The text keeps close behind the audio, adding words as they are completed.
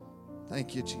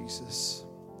Thank you, Jesus.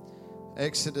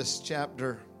 Exodus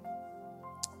chapter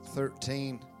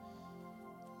 13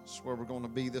 is where we're going to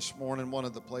be this morning. One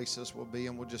of the places we'll be,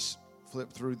 and we'll just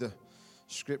flip through the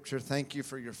scripture. Thank you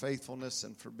for your faithfulness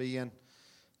and for being in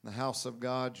the house of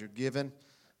God. You're given.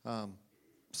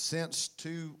 Since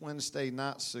 2 Wednesday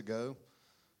nights ago,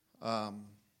 God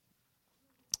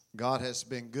has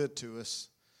been good to us.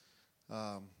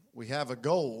 We have a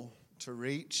goal to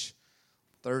reach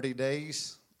 30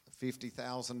 days,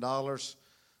 $50,000.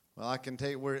 Well, I can tell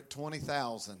you we're at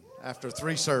 20,000 after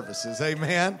 3 services.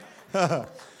 Amen. Let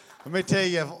me tell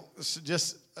you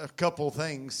just a couple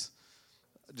things.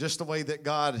 Just the way that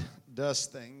God does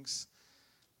things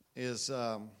is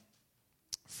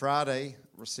Friday,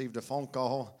 received a phone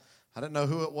call. I didn't know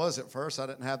who it was at first. I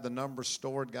didn't have the number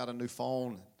stored, got a new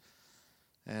phone.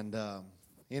 And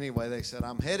anyway, they said,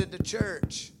 I'm headed to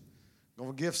church.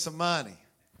 Going to give some money.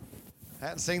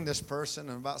 Hadn't seen this person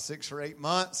in about 6 or 8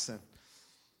 months, and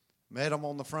met him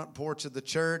on the front porch of the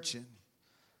church and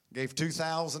gave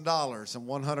 $2,000 in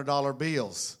 $100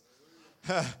 bills.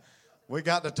 We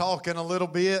got to talking a little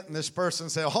bit, and this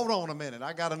person said, hold on a minute.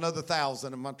 I got another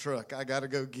 $1,000 in my truck I got to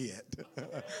go get.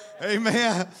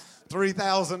 Amen.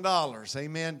 $3,000.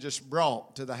 Amen. Just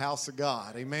brought to the house of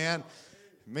God. Amen.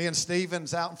 Me and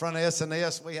Stephen's out in front of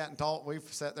S&S. We hadn't talked.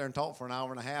 We've sat there and talked for an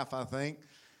hour and a half, I think.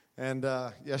 And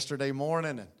yesterday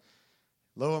morning, and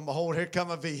lo and behold, here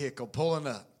come a vehicle pulling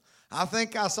up. I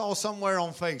think I saw somewhere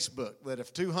on Facebook that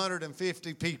if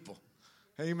 250 people,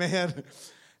 amen,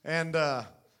 and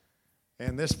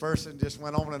this person just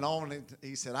went on and on. And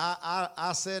he said,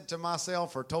 I said to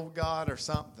myself or told God or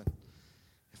something,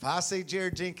 if I see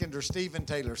Jared Jenkins or Stephen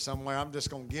Taylor somewhere, I'm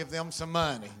just going to give them some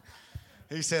money.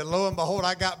 He said, lo and behold,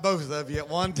 I got both of you at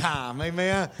one time,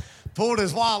 amen. Pulled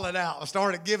his wallet out and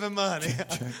started giving money.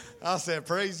 Check. I said,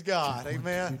 praise God. Check,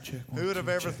 amen. Who would have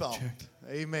ever thought?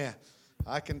 Amen.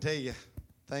 I can tell you,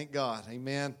 thank God.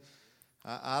 Amen.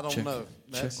 I don't know.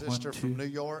 That sister from New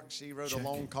York, she wrote a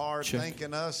long card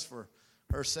thanking us for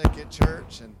her second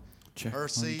church, and her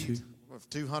seed of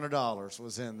 $200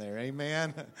 was in there.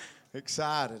 Amen.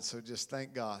 Excited. So just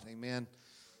thank God. Amen.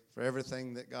 For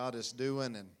everything that God is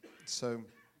doing. And so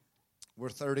we're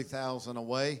 30,000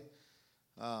 away.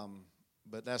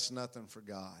 But that's nothing for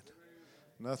God.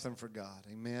 Nothing for God.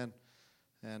 Amen.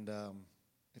 And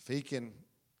if he can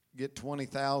get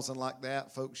 20,000 like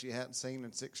that, folks you hadn't seen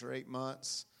in 6 or 8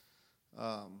 months,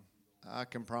 I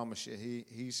can promise you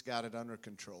he's got it under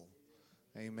control.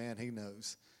 Amen. He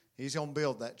knows. He's going to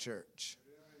build that church.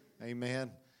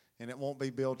 Amen. And it won't be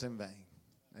built in vain.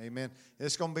 Amen.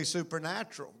 It's going to be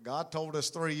supernatural. God told us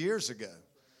 3 years ago.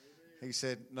 He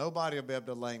said nobody will be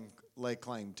able to lay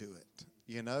claim to it.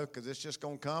 You know, because it's just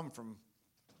going to come from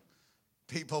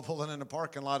people pulling in the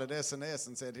parking lot at S&S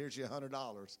and said, here's your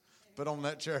 $100. Put on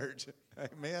that church.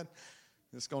 Amen.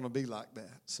 It's going to be like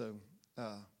that. So,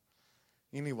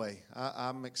 anyway,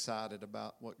 I'm excited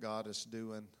about what God is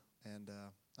doing, and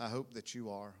I hope that you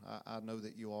are. I know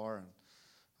that you are.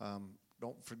 And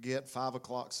don't forget, 5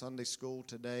 o'clock Sunday school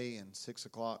today and 6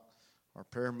 o'clock our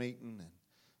prayer meeting, and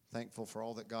thankful for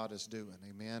all that God is doing.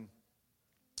 Amen.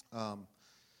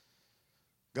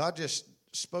 God just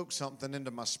spoke something into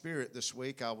my spirit this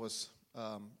week. I was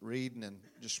reading and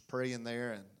just praying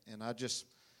there, and I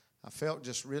felt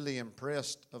just really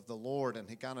impressed of the Lord, and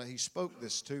he spoke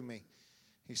this to me.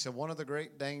 He said, one of the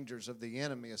great dangers of the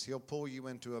enemy is he'll pull you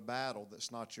into a battle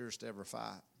that's not yours to ever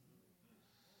fight.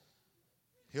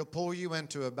 He'll pull you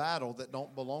into a battle that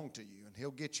don't belong to you, and he'll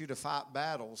get you to fight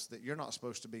battles that you're not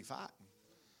supposed to be fighting.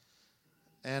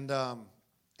 And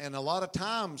a lot of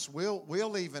times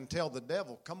we'll even tell the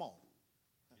devil, come on.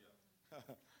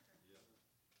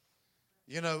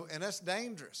 You know, and that's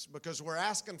dangerous because we're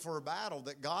asking for a battle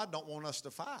that God don't want us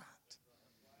to fight.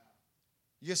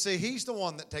 You see, he's the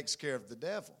one that takes care of the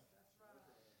devil.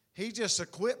 He just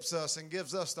equips us and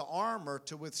gives us the armor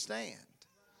to withstand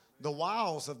the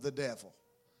wiles of the devil.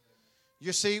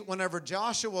 You see, whenever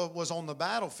Joshua was on the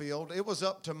battlefield, it was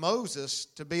up to Moses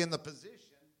to be in the position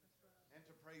and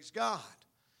to praise God.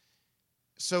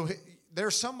 So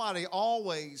there's somebody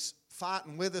always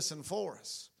fighting with us and for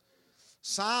us.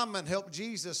 Simon helped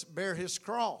Jesus bear his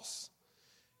cross.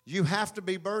 You have to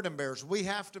be burden bearers. We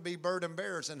have to be burden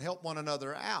bearers and help one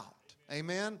another out.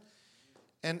 Amen?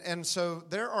 And so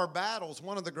there are battles.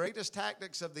 One of the greatest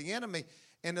tactics of the enemy,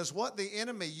 and is what the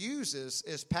enemy uses,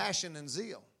 is passion and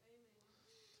zeal.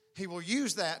 He will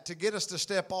use that to get us to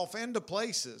step off into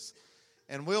places,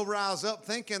 and we'll rise up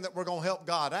thinking that we're going to help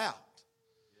God out.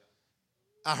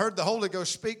 I heard the Holy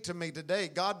Ghost speak to me today.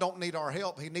 God don't need our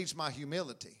help. He needs my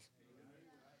humility.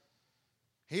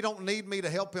 He don't need me to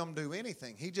help him do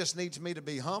anything. He just needs me to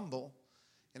be humble.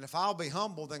 And if I'll be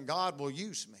humble, then God will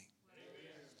use me.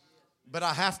 But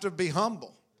I have to be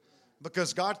humble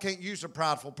because God can't use a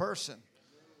prideful person.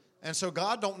 And so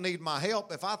God don't need my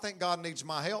help. If I think God needs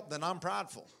my help, then I'm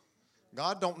prideful.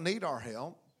 God don't need our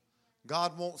help.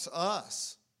 God wants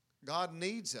us. God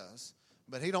needs us,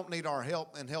 but he don't need our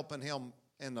help in helping him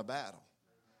in the battle.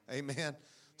 Amen.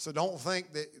 So don't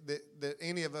think that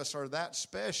any of us are that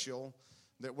special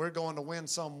that we're going to win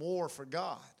some war for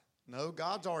God. No,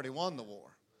 God's already won the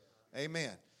war. Amen.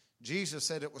 Jesus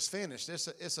said it was finished.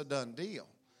 It's a done deal.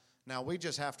 Now we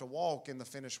just have to walk in the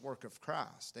finished work of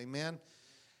Christ. Amen.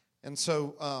 And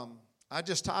so I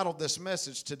just titled this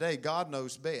message today, God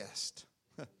Knows Best.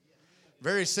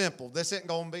 Very simple. This isn't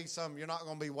going to be something, you're not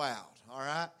going to be wowed, all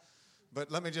right?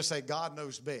 But let me just say, God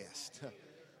knows best.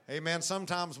 Amen.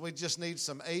 Sometimes we just need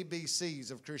some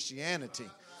ABCs of Christianity,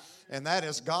 and that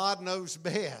is God knows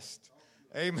best.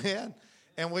 Amen.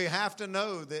 And we have to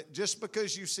know that just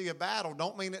because you see a battle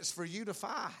don't mean it's for you to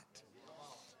fight.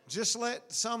 Just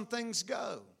let some things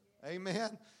go.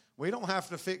 Amen. We don't have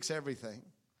to fix everything.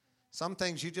 Some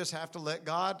things you just have to let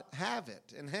God have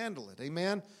it and handle it.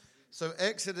 Amen. So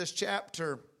Exodus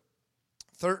chapter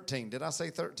 13. Did I say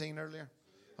 13 earlier?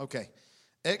 Okay.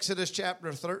 Exodus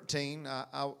chapter 13.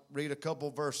 I'll read a couple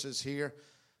verses here.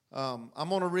 I'm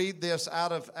going to read this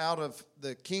out of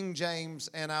the King James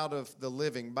and out of the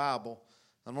Living Bible.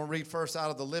 I'm going to read first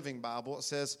out of the Living Bible. It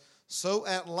says, "So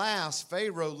at last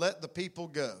Pharaoh let the people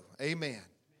go." Amen.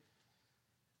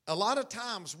 A lot of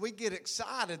times we get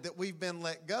excited that we've been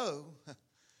let go,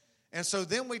 and so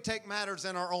then we take matters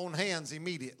in our own hands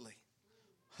immediately.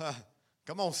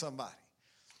 Come on, somebody.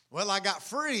 Well, I got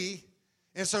free,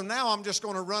 and so now I'm just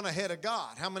going to run ahead of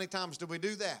God. How many times do we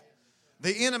do that?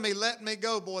 The enemy let me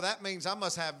go. Boy, that means I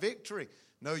must have victory.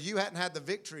 No, you hadn't had the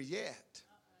victory yet.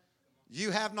 You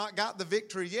have not got the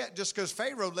victory yet. Just because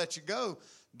Pharaoh let you go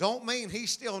don't mean he's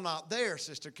still not there,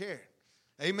 Sister Karen.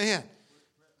 Amen.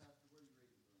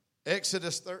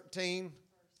 Exodus 13,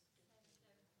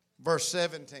 verse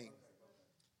 17.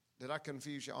 Did I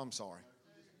confuse you? I'm sorry.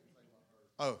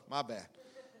 Oh, my bad.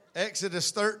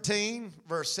 Exodus 13,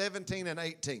 verse 17 and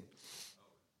 18.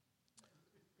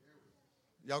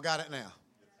 Y'all got it now?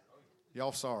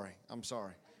 Y'all sorry. I'm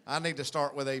sorry. I need to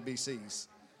start with ABCs.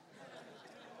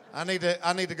 I need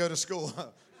to go to school.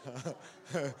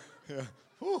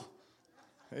 Whew.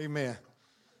 Amen.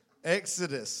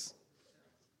 Exodus,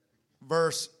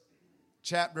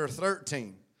 chapter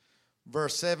 13,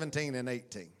 verse 17 and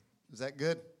 18. Is that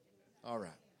good? All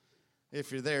right.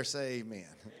 If you're there, say amen.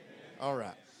 All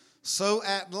right. So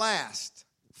at last,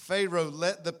 Pharaoh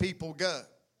let the people go.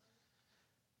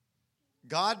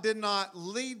 God did not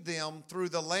lead them through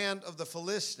the land of the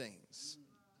Philistines.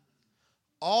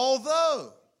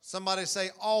 Although, somebody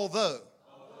say, although.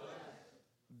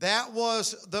 That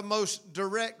was the most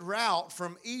direct route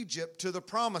from Egypt to the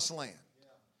promised land.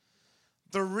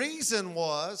 The reason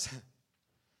was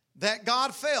that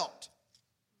God felt.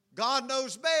 God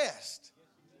knows best.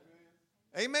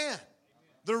 Amen.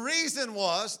 The reason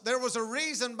was, there was a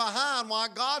reason behind why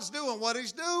God's doing what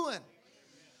he's doing.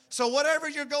 So whatever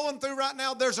you're going through right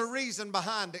now, there's a reason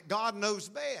behind it. God knows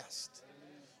best.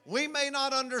 We may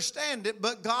not understand it,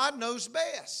 but God knows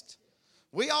best.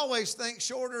 We always think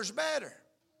shorter's better.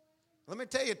 Let me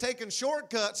tell you, taking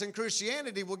shortcuts in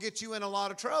Christianity will get you in a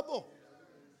lot of trouble.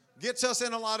 Gets us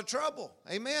in a lot of trouble.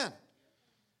 Amen.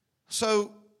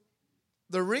 So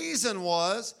the reason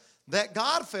was that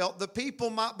God felt the people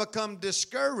might become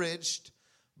discouraged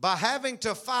by having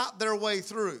to fight their way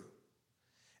through.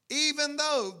 Even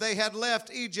though they had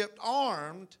left Egypt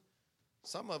armed,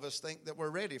 some of us think that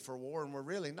we're ready for war and we're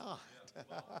really not.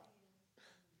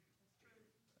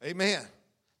 Amen.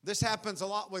 This happens a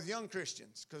lot with young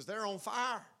Christians because they're on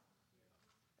fire.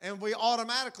 And we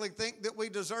automatically think that we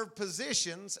deserve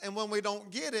positions, and when we don't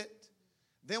get it,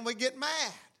 then we get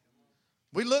mad.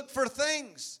 We look for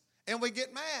things and we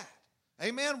get mad.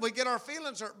 Amen. We get our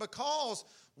feelings hurt because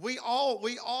we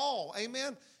all,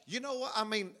 amen. You know what? I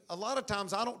mean, a lot of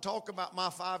times I don't talk about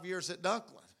my 5 years at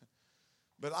Dunklin.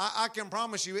 But I can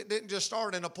promise you it didn't just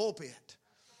start in a pulpit.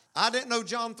 I didn't know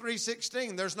John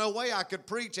 3:16. There's no way I could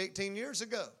preach 18 years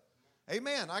ago.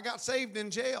 Amen. I got saved in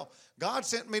jail. God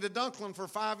sent me to Dunklin for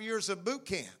 5 years of boot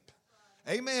camp.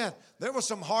 Amen. There were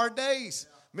some hard days.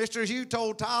 Mr. Hugh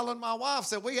told Tyler and my wife,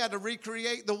 said we had to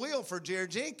recreate the wheel for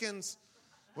Jared Jenkins.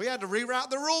 We had to rewrite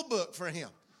the rule book for him.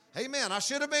 Amen. I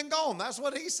should have been gone. That's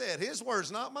what he said. His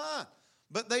words, not mine.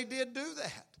 But they did do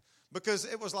that because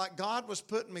it was like God was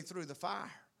putting me through the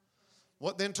fire.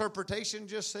 What the interpretation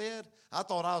just said, I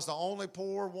thought I was the only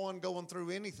poor one going through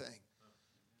anything.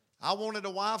 I wanted a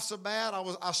wife so bad.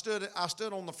 I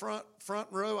stood on the front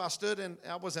row.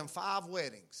 I was in 5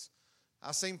 weddings.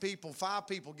 I seen 5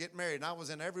 people get married, and I was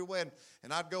in every wedding.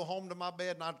 And I'd go home to my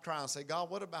bed and I'd cry and say,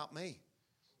 God, what about me?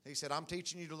 He said, I'm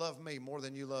teaching you to love me more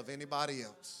than you love anybody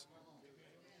else.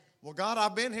 Well, God,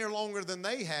 I've been here longer than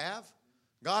they have.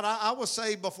 God, I was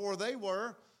saved before they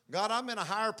were. God, I'm in a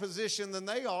higher position than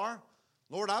they are.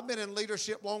 Lord, I've been in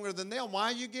leadership longer than them. Why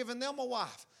are you giving them a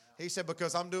wife? He said,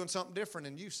 because I'm doing something different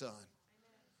than you, son.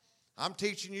 I'm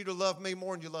teaching you to love me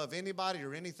more than you love anybody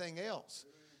or anything else.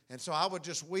 And so I would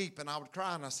just weep and I would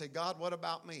cry and I say, God, what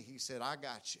about me? He said, I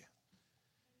got you.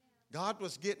 God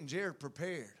was getting Jared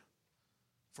prepared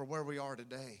for where we are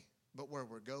today, but where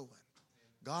we're going.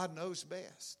 God knows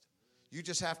best. You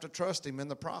just have to trust him in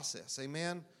the process.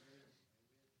 Amen.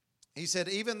 He said,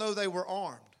 even though they were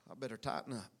armed, I better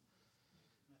tighten up.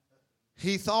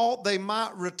 He thought they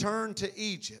might return to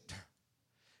Egypt.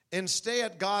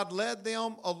 Instead, God led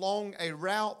them along a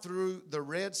route through the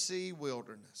Red Sea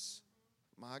wilderness.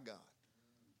 My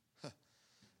God.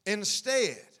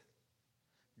 Instead,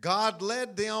 God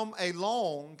led them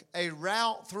along a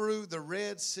route through the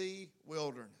Red Sea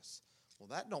wilderness. Well,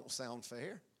 that don't sound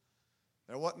fair.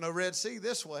 There wasn't no Red Sea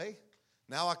this way.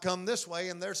 Now I come this way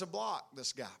and there's a block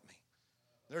that's got me.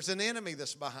 There's an enemy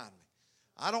that's behind me.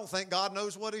 I don't think God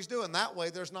knows what he's doing. That way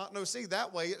there's not no sea.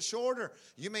 That way it's shorter.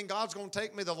 You mean God's going to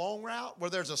take me the long route where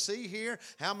there's a sea here?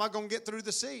 How am I going to get through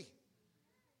the sea?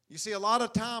 You see, a lot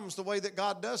of times the way that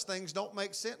God does things don't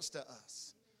make sense to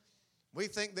us. We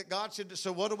think that God should,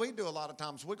 so what do? A lot of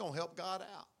times we're going to help God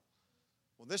out.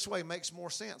 Well, this way makes more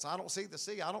sense. I don't see the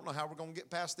sea. I don't know how we're going to get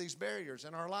past these barriers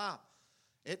in our life.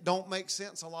 It don't make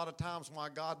sense a lot of times why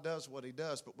God does what he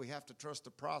does, but we have to trust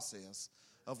the process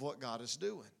of what God is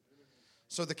doing.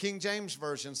 So the King James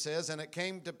Version says, and it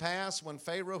came to pass when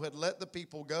Pharaoh had let the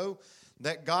people go,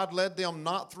 that God led them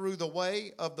not through the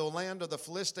way of the land of the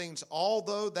Philistines,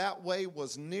 although that way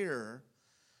was nearer.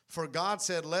 For God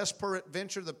said, lest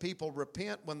peradventure the people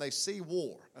repent when they see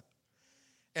war.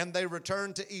 And they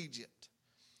returned to Egypt.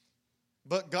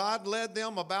 But God led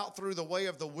them about through the way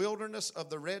of the wilderness of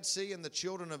the Red Sea, and the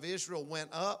children of Israel went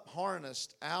up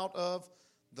harnessed out of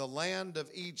the land of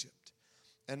Egypt.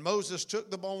 And Moses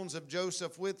took the bones of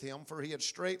Joseph with him, for he had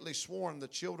straitly sworn the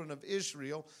children of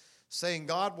Israel, saying,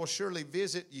 God will surely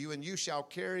visit you, and you shall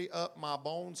carry up my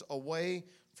bones away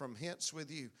from hence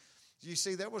with you. You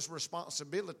see, there was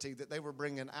responsibility that they were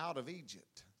bringing out of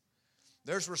Egypt.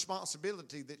 There's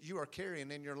responsibility that you are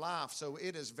carrying in your life. So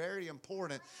it is very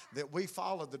important that we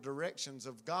follow the directions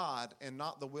of God and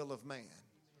not the will of man.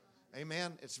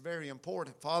 Amen. It's very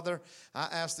important. Father, I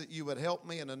ask that you would help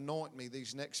me and anoint me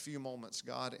these next few moments,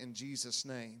 God, in Jesus'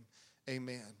 name.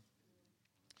 Amen.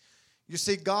 You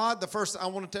see, God, I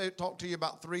want to talk to you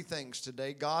about 3 things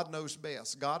today. God knows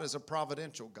best. God is a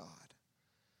providential God.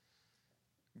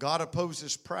 God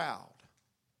opposes proud.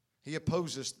 He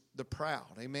opposes the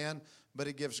proud. Amen. But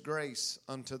he gives grace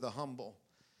unto the humble.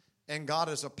 And God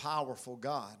is a powerful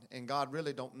God. And God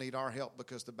really don't need our help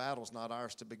because the battle's not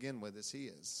ours to begin with, it's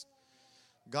his.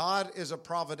 God is a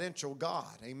providential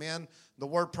God. Amen. The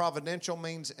word providential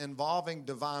means involving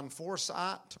divine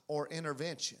foresight or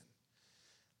intervention.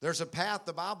 There's a path,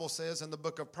 the Bible says in the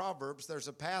book of Proverbs, there's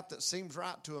a path that seems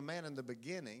right to a man in the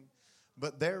beginning,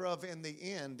 but thereof in the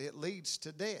end it leads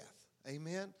to death.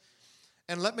 Amen.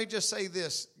 And let me just say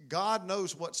this, God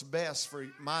knows what's best for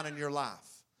mine and your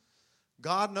life.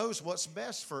 God knows what's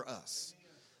best for us.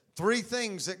 3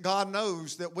 things that God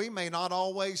knows that we may not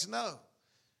always know.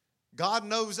 God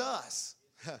knows us.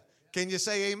 Can you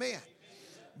say amen?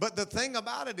 But the thing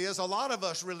about it is a lot of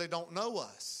us really don't know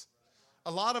us.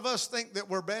 A lot of us think that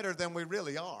we're better than we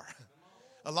really are.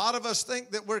 A lot of us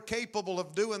think that we're capable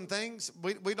of doing things.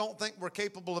 We don't think we're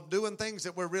capable of doing things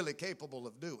that we're really capable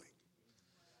of doing.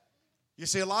 You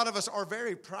see, a lot of us are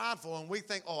very prideful and we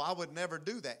think, oh, I would never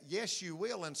do that. Yes, you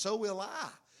will, and so will I.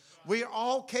 We are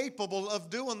all capable of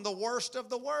doing the worst of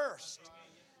the worst.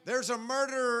 There's a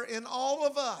murderer in all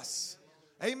of us.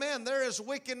 Amen. There is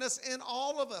wickedness in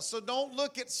all of us. So don't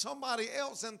look at somebody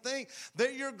else and think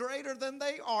that you're greater than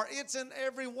they are. It's in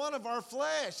every one of our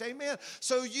flesh. Amen.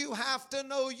 So you have to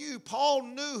know you. Paul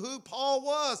knew who Paul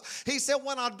was. He said,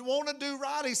 when I want to do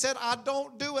right, he said, I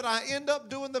don't do it. I end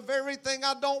up doing the very thing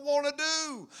I don't want to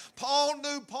do. Paul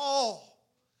knew Paul.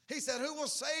 He said, who will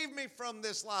save me from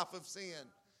this life of sin?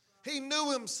 He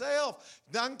knew himself.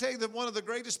 I can tell you that one of the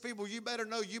greatest people you better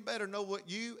know what you better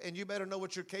know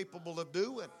what you're capable of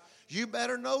doing. You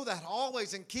better know that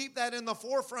always and keep that in the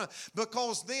forefront,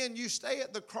 because then you stay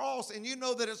at the cross and you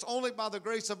know that it's only by the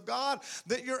grace of God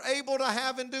that you're able to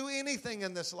have and do anything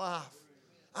in this life.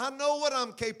 I know what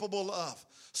I'm capable of.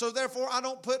 So therefore, I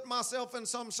don't put myself in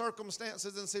some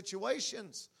circumstances and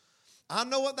situations. I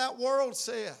know what that world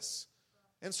says.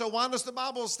 And so why does the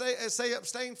Bible say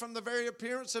abstain from the very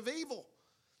appearance of evil?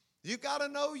 You got to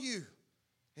know you.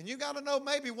 And you got to know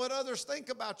maybe what others think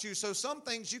about you. So some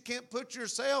things you can't put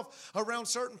yourself around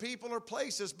certain people or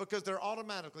places because they're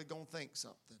automatically going to think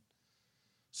something.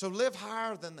 So live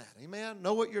higher than that. Amen?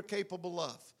 Know what you're capable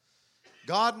of.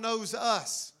 God knows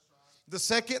us. The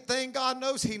second thing God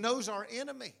knows, He knows our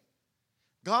enemy.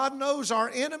 God knows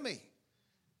our enemy.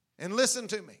 And listen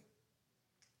to me.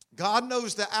 God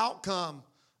knows the outcome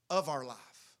of our life.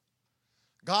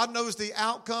 God knows the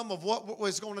outcome of what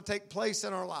was going to take place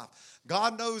in our life.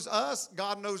 God knows us,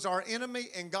 God knows our enemy,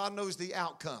 and God knows the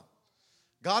outcome.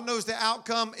 God knows the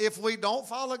outcome if we don't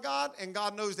follow God, and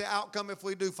God knows the outcome if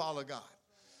we do follow God.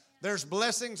 There's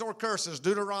blessings or curses,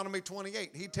 Deuteronomy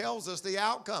 28. He tells us the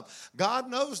outcome. God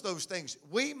knows those things.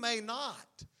 We may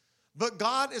not, but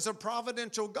God is a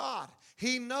providential God.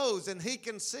 He knows and He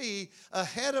can see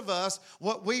ahead of us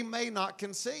what we may not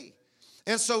can see.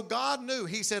 And so God knew.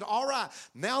 He said, all right,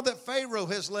 now that Pharaoh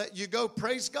has let you go,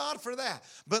 praise God for that.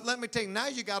 But let me tell you, now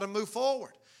you got to move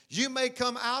forward. You may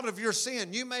come out of your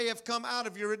sin. You may have come out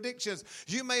of your addictions.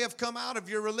 You may have come out of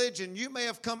your religion. You may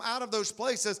have come out of those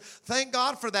places. Thank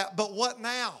God for that. But what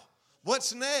now?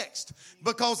 What's next?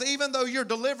 Because even though you're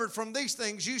delivered from these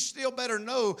things, you still better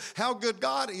know how good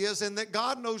God is and that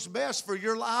God knows best for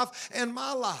your life and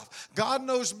my life. God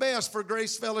knows best for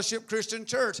Grace Fellowship Christian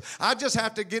Church. I just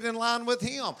have to get in line with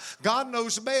Him. God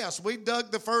knows best. We dug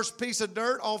the first piece of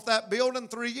dirt off that building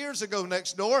 3 years ago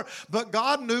next door, but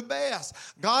God knew best.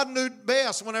 God knew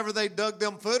best whenever they dug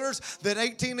them footers that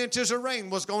 18 inches of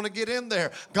rain was going to get in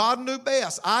there. God knew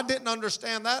best. I didn't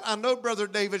understand that. I know Brother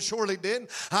David surely didn't.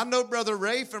 I know Brother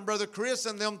Rafe and Brother Chris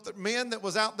and them men that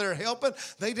was out there helping,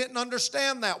 they didn't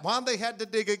understand that. Why they had to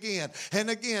dig again and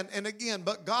again and again.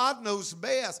 But God knows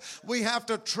best. We have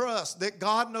to trust that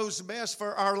God knows best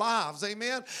for our lives.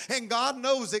 Amen? And God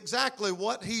knows exactly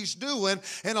what He's doing.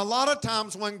 And a lot of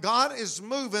times when God is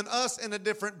moving us in a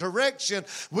different direction,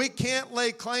 we can't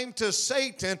lay claim to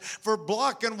Satan for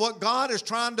blocking what God is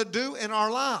trying to do in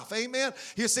our life. Amen?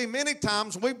 You see, many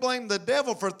times we blame the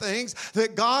devil for things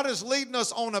that God is leading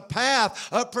us on a path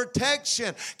of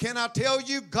protection. Can I tell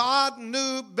you, God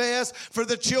knew best for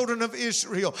the children of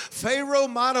Israel. Pharaoh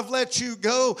might have let you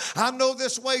go. I know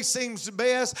this way seems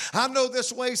best. I know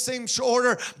this way seems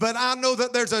shorter, but I know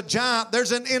that there's a giant,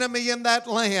 there's an enemy in that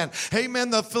land.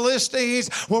 Amen. The Philistines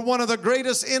were one of the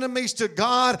greatest enemies to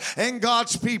God and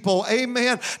God's people.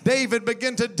 Amen. David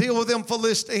began to deal with them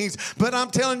Philistines, but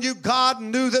I'm telling you, God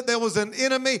knew that there was an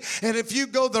enemy, and if you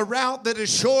go the route that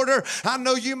is shorter, I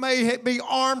know you may be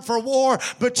armed for war,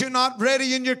 but you're not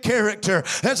ready in your character.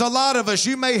 There's a lot of us,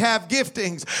 you may have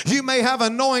giftings, you may have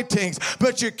anointings,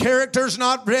 but your character's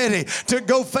not ready to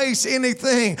go face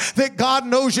anything that God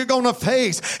knows you're going to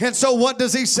face. And so what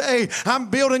does He say? I'm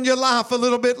building your life a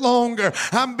little bit longer.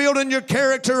 I'm building your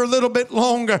character a little bit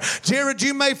longer. Jared,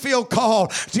 you may feel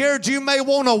called. Jared, you may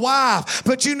want a wife,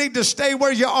 but you need to stay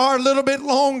where you are a little bit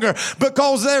longer,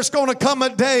 because there's going to come a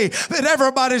day that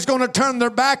everybody's going to turn their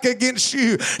back against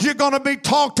you. You're going to be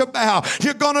talked about.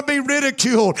 You're going to be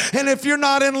ridiculed. And if you're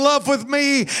not in love with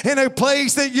me in a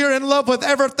place that you're in love with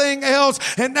everything else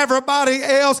and everybody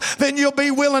else, then you'll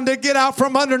be willing to get out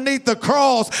from underneath the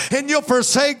cross, and you'll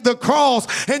forsake the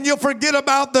cross, and you'll forget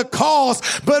about the cause.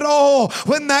 But oh,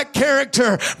 when that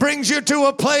character brings you to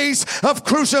a place of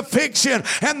crucifixion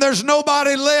and there's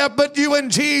nobody left but you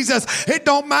and Jesus, it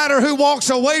don't matter who walks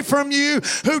away from you,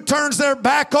 who turns their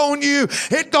back on you.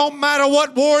 It don't matter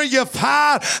what war you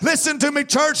fight. Listen to me,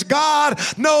 church. God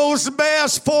knows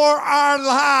best for our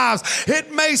lives.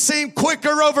 It may seem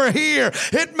quicker over here.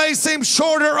 It may seem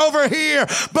shorter over here.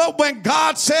 But when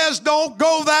God says don't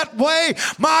go that way,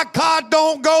 my God,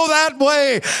 don't go that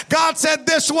way. God said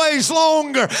this way's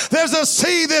longer. There's a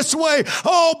sea this way.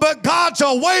 Oh, but God's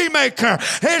a way maker.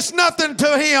 It's nothing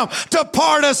to Him to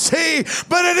part a sea,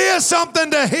 but it is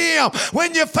something to Him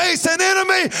when you face an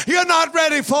enemy you're not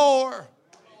ready for.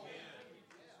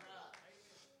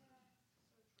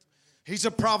 He's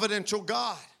a providential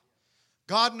God.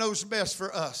 God knows best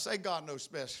for us. Say, God knows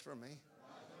best for me.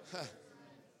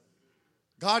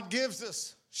 God gives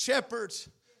us shepherds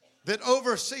that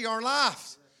oversee our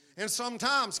lives. And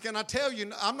sometimes, can I tell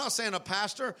you, I'm not saying a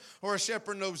pastor or a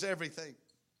shepherd knows everything,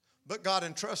 but God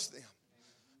entrusts them.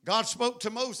 God spoke to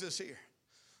Moses here.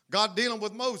 God dealing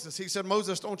with Moses. He said,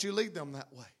 Moses, don't you lead them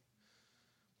that way,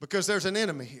 because there's an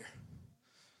enemy here.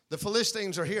 The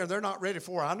Philistines are here and they're not ready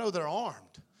for it. I know they're armed.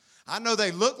 I know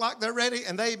they look like they're ready,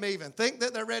 and they may even think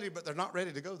that they're ready, but they're not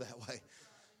ready to go that way.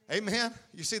 Amen.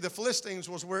 You see, the Philistines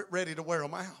was ready to wear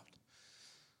them out.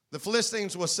 The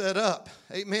Philistines was set up.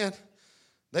 Amen.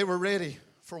 They were ready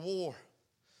for war.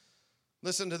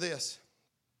 Listen to this.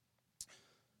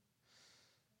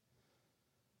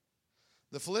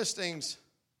 The Philistines,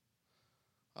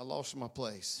 I lost my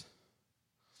place.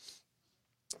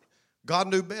 God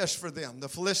knew best for them. The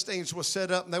Philistines was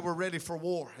set up and they were ready for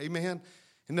war. Amen.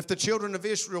 And if the children of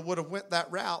Israel would have went that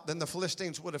route, then the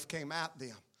Philistines would have came at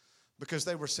them because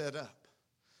they were set up.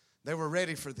 They were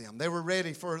ready for them. They were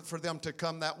ready for them to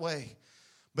come that way.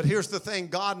 But here's the thing,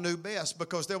 God knew best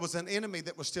because there was an enemy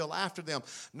that was still after them.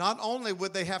 Not only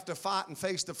would they have to fight and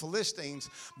face the Philistines,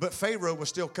 but Pharaoh was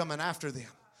still coming after them.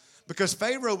 Because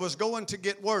Pharaoh was going to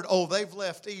get word, oh, they've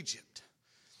left Egypt.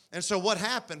 And so what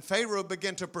happened? Pharaoh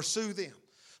began to pursue them.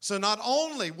 So not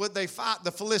only would they fight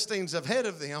the Philistines ahead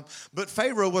of them, but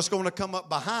Pharaoh was going to come up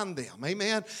behind them.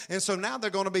 Amen? And so now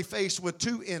they're going to be faced with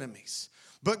two enemies.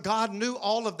 But God knew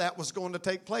all of that was going to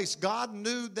take place. God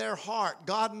knew their heart.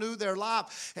 God knew their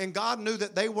life. And God knew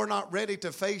that they were not ready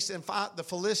to face and fight the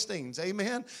Philistines.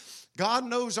 Amen? God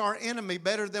knows our enemy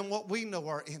better than what we know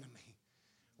our enemy.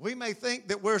 We may think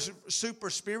that we're super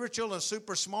spiritual and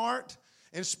super smart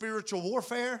in spiritual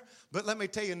warfare, but let me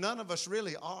tell you, none of us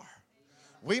really are.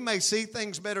 We may see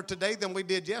things better today than we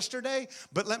did yesterday,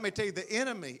 but let me tell you, the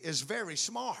enemy is very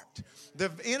smart.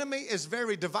 The enemy is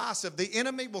very divisive. The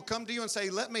enemy will come to you and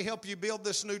say, let me help you build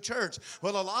this new church.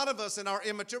 Well, a lot of us in our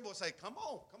immature will say, come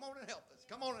on and help us.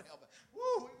 Come on and help us.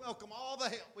 Woo, we welcome all the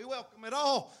help. We welcome it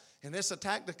all. And it's a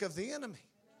tactic of the enemy.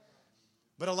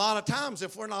 But a lot of times,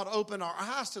 if we're not open our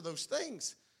eyes to those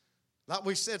things, like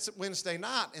we said Wednesday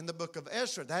night in the book of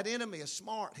Ezra, that enemy is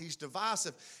smart. He's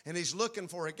divisive, and he's looking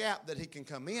for a gap that he can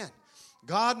come in.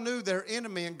 God knew their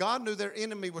enemy, and God knew their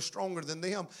enemy was stronger than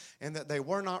them, and that they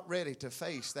were not ready to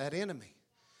face that enemy.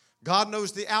 God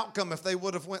knows the outcome. If they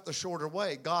would have went the shorter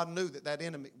way, God knew that that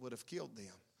enemy would have killed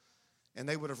them. And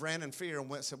they would have ran in fear and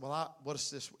went and said, well, what is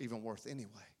this even worth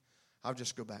anyway? I'll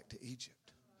just go back to Egypt.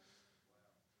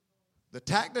 The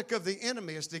tactic of the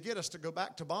enemy is to get us to go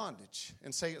back to bondage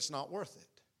and say it's not worth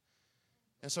it.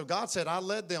 And so God said, I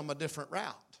led them a different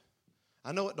route.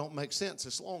 I know it don't make sense.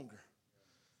 It's longer.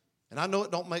 And I know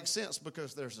it don't make sense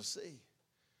because there's a sea.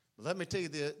 But let me tell you,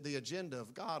 the agenda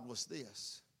of God was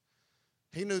this.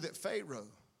 He knew that Pharaoh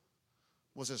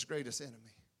was his greatest enemy.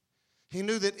 He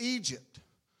knew that Egypt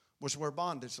was where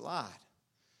bondage lied.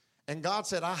 And God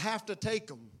said, I have to take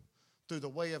them through the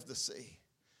way of the sea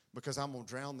because I'm going to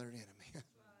drown their enemy.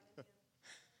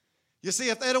 You see,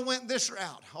 if they'd have went this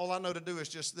route, all I know to do is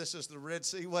just this is the Red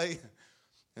Sea way,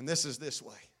 and this is this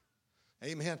way.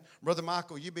 Amen. Brother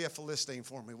Michael, you be a Philistine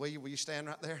for me. Will you stand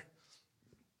right there?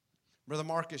 Brother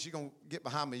Marcus, you're going to get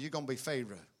behind me. You're going to be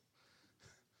Pharaoh.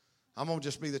 I'm going to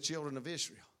just be the children of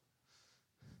Israel.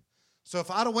 So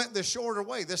if I'd have went this shorter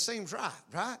way, this seems right?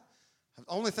 The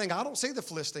only thing, I don't see the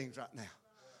Philistines right now.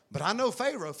 But I know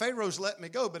Pharaoh. Pharaoh's letting me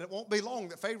go, but it won't be long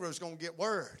that Pharaoh's going to get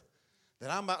word that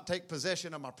I'm about to take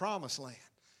possession of my promised land.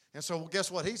 And so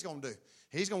guess what he's going to do?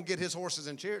 He's going to get his horses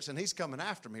and chariots, and he's coming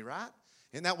after me, right?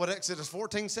 Isn't that what Exodus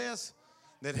 14 says?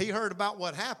 That he heard about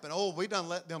what happened. Oh, we done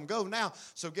let them go now.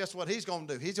 So guess what he's going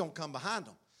to do? He's going to come behind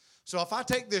them. So if I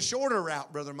take this shorter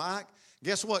route, Brother Mike,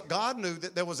 guess what? God knew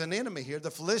that there was an enemy here,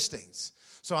 the Philistines.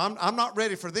 So I'm not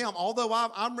ready for them. Although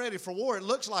I'm ready for war, it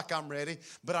looks like I'm ready,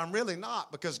 but I'm really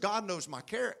not because God knows my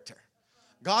character.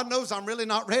 God knows I'm really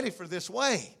not ready for this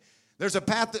way. There's a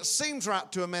path that seems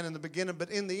right to a man in the beginning,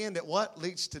 but in the end it what?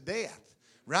 Leads to death,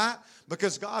 right?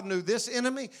 Because God knew this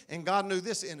enemy and God knew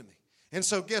this enemy. And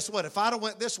so guess what? If I'd have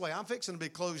went this way, I'm fixing to be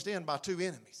closed in by two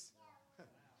enemies.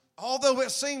 Although it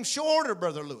seems shorter,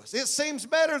 Brother Lewis, it seems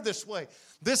better this way.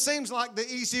 This seems like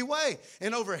the easy way.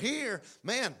 And over here,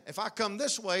 man, if I come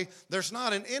this way, there's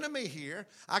not an enemy here.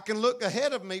 I can look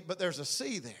ahead of me, but there's a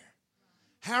sea there.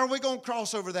 How are we going to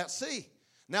cross over that sea?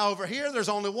 Now over here, there's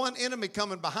only one enemy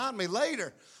coming behind me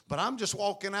later, but I'm just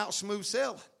walking out smooth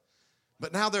sailing.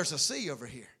 But now there's a sea over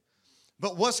here.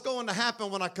 But what's going to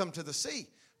happen when I come to the sea?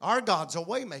 Our God's a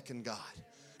way-making God.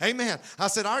 Amen. I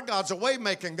said, our God's a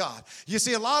way-making God. You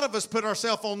see, a lot of us put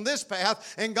ourselves on this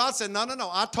path, and God said, no,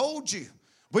 I told you.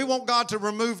 We want God to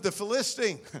remove the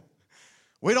Philistine.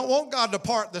 We don't want God to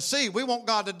part the sea. We want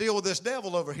God to deal with this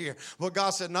devil over here. Well,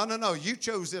 God said, no, you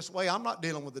chose this way. I'm not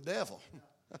dealing with the devil.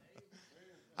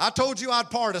 I told you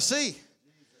I'd part a sea.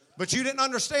 But you didn't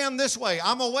understand this way.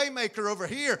 I'm a way maker over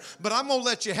here, but I'm going to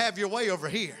let you have your way over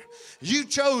here. You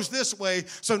chose this way,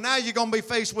 so now you're going to be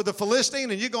faced with the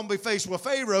Philistine and you're going to be faced with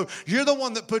Pharaoh. You're the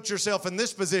one that put yourself in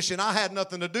this position. I had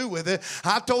nothing to do with it.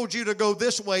 I told you to go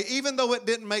this way. Even though it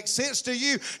didn't make sense to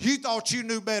you, you thought you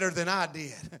knew better than I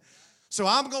did. So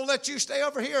I'm going to let you stay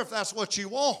over here if that's what you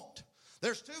want.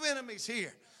 There's two enemies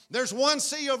here. There's one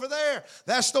sea over there.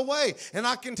 That's the way. And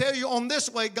I can tell you on this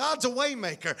way, God's a way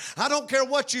maker. I don't care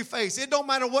what you face. It don't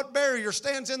matter what barrier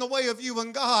stands in the way of you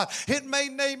and God. It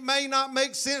may not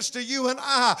make sense to you and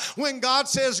I. When God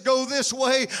says go this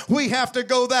way, we have to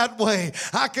go that way.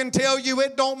 I can tell you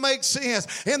it don't make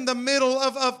sense in the middle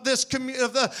of this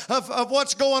of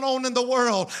what's going on in the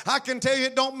world. I can tell you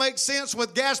it don't make sense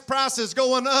with gas prices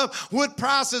going up, wood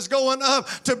prices going up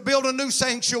to build a new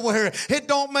sanctuary. It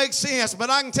don't make sense, but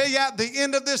I can tell you at the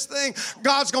end of this thing,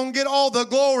 God's going to get all the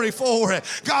glory for it.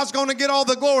 God's going to get all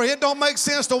the glory. It don't make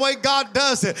sense the way God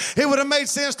does it. It would have made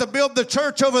sense to build the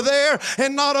church over there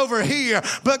and not over here.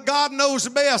 But God knows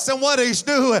best and what He's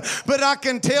doing. But I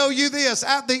can tell you this,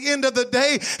 at the end of the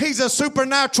day, He's a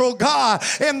supernatural God.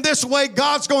 And this way,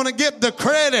 God's going to get the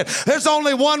credit. There's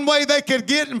only one way they could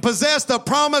get and possess the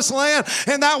promised land,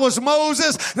 and that was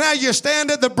Moses. Now you stand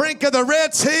at the brink of the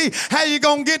Red Sea. How you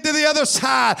going to get to the other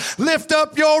side? Lift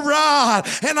up your rod,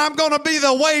 and I'm going to be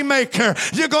the way maker.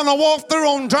 You're going to walk through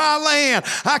on dry land.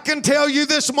 I can tell you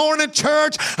this morning,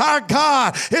 church, our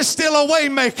God is still a way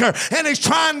maker, and He's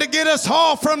trying to get us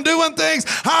off from doing things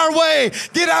our way.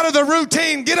 Get out of the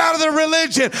routine, get out of the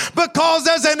religion, because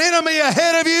there's an enemy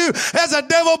ahead of you, there's a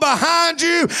devil behind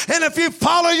you, and if you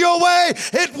follow your way,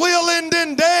 it will end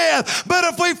in death. But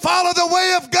if we follow the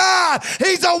way of God,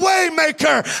 He's a way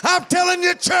maker. I'm telling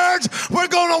you, church, we're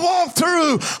going to walk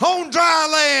through on dry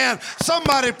land.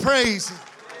 Somebody praise Him.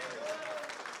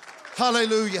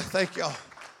 Hallelujah. Thank y'all.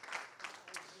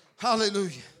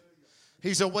 Hallelujah.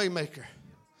 He's a way maker.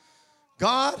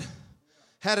 God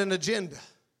had an agenda,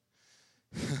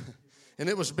 and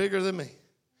it was bigger than me.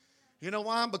 You know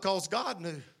why? Because God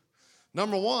knew.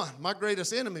 Number one, my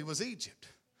greatest enemy was Egypt.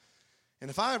 And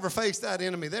if I ever face that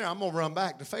enemy there, I'm going to run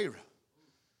back to Pharaoh.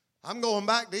 I'm going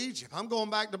back to Egypt. I'm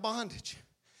going back to bondage.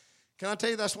 Can I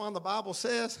tell you that's why the Bible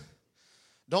says,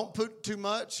 don't put too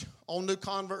much on new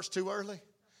converts too early,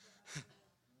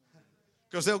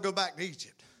 because they'll go back to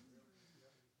Egypt.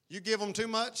 You give them too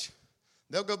much,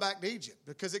 they'll go back to Egypt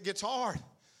because it gets hard.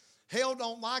 Hell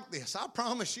don't like this, I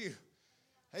promise you.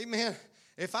 Amen.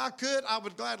 If I could, I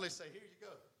would gladly say, here you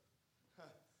go.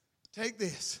 Take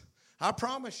this. I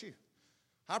promise you.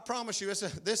 I promise you,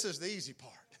 this is the easy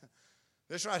part.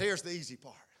 This right here is the easy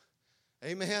part.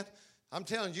 Amen. I'm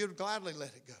telling you, you'd gladly let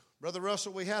it go. Brother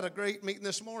Russell, we had a great meeting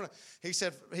this morning. He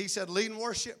said, leading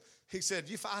worship. He said,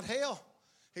 you fight hell.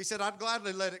 He said, I'd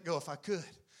gladly let it go if I could.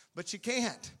 But you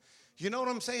can't. You know what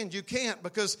I'm saying? You can't,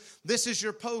 because this is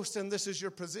your post and this is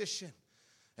your position.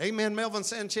 Amen. Melvin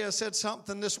Sanchez said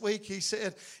something this week. He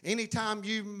said, anytime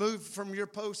you move from your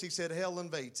post, he said, hell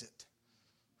invades it.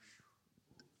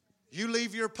 You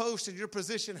leave your post and your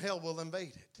position, hell will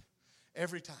invade it.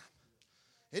 Every time.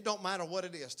 It don't matter what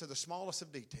it is, to the smallest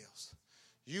of details.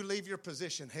 You leave your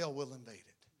position, hell will invade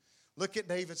it. Look at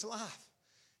David's life.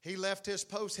 He left his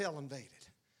post, hell invaded.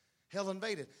 Hell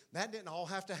invaded. That didn't all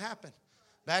have to happen.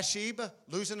 Bathsheba,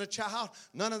 losing a child,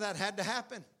 none of that had to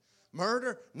happen.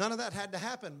 Murder, none of that had to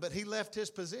happen. But he left his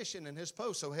position and his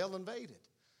post, so hell invaded.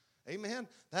 Amen.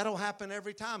 That'll happen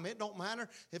every time. It don't matter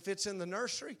if it's in the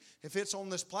nursery, if it's on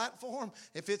this platform,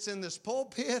 if it's in this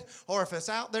pulpit, or if it's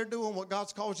out there doing what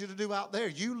God's called you to do out there.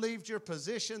 You leave your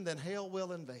position, then hell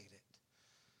will invade it.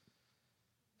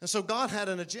 And so God had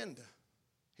an agenda.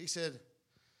 He said,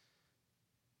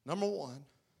 number one,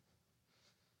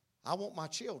 I want my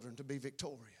children to be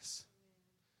victorious.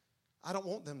 I don't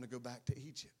want them to go back to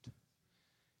Egypt.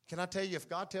 Can I tell you, if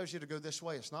God tells you to go this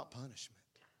way, it's not punishment.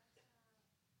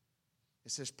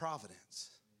 It's His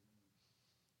providence.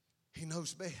 He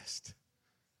knows best.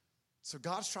 So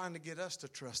God's trying to get us to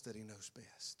trust that He knows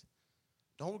best.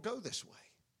 Don't go this way.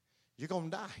 You're going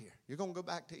to die here. You're going to go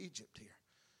back to Egypt here.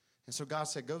 And so God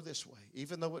said, go this way,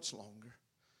 even though it's longer,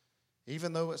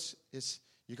 even though it's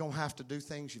you're going to have to do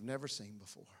things you've never seen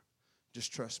before.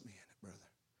 Just trust me in it,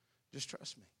 brother. Just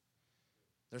trust me.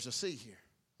 There's a sea here.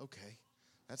 Okay,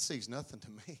 that sea's nothing to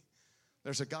me.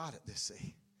 There's a God at this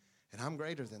sea, and I'm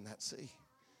greater than that sea.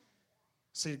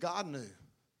 See, God knew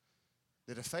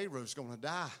that if Pharaoh's going to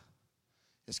die,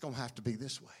 it's going to have to be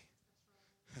this way.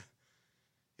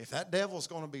 If that devil's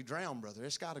going to be drowned, brother,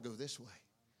 it's got to go this way.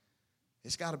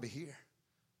 It's got to be here.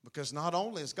 Because not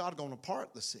only is God going to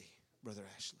part the sea, Brother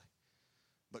Ashley,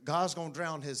 but God's going to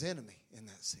drown his enemy in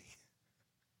that sea.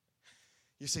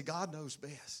 You see, God knows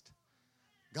best.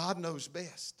 God knows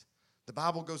best. The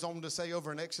Bible goes on to say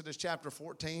over in Exodus chapter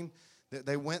 14 that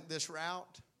they went this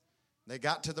route. They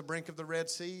got to the brink of the Red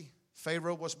Sea.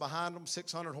 Pharaoh was behind them,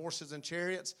 600 horses and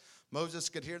chariots. Moses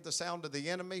could hear the sound of the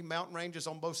enemy, mountain ranges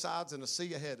on both sides, and a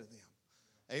sea ahead of them.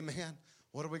 Amen.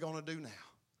 What are we going to do now?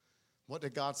 What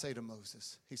did God say to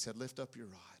Moses? He said, lift up your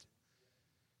rod.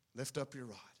 Lift up your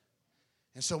rod.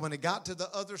 And so when he got to the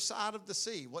other side of the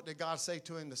sea, what did God say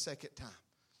to him the second time?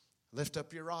 Lift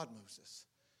up your rod, Moses.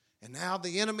 And now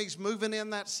the enemy's moving in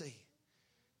that sea.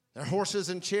 Their horses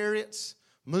and chariots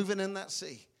moving in that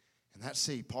sea. And that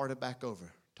sea parted back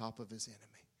over top of his enemy.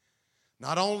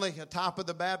 Not only atop of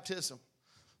the baptism,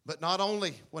 but not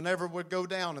only whenever it would go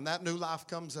down and that new life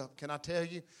comes up. Can I tell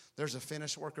you, there's a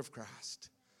finished work of Christ.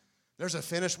 There's a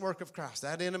finished work of Christ.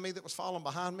 That enemy that was following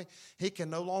behind me, he can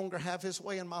no longer have his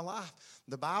way in my life.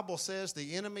 The Bible says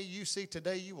the enemy you see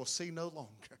today, you will see no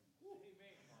longer.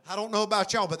 I don't know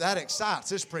about y'all, but that excites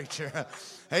this preacher.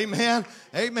 Amen.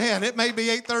 Amen. It may be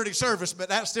 8:30 service, but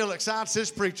that still excites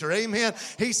this preacher. Amen.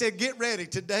 He said, get ready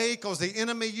today, because the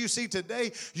enemy you see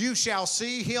today, you shall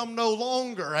see him no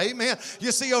longer. Amen.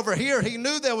 You see, over here, he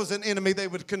knew there was an enemy they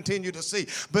would continue to see.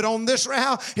 But on this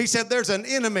route, he said, there's an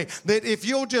enemy that if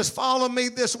you'll just follow me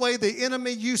this way, the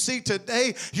enemy you see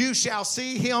today, you shall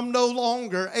see him no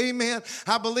longer. Amen.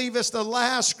 I believe it's the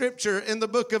last scripture in the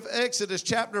book of Exodus,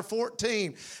 chapter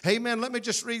 14. Amen. Let me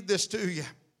just read this to you.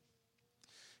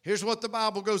 Here's what the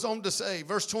Bible goes on to say.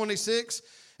 Verse 26.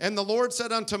 And the Lord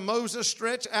said unto Moses,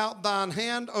 stretch out thine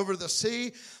hand over the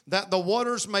sea, that the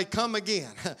waters may come again.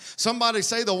 Somebody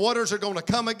say the waters are going to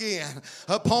come again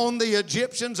upon the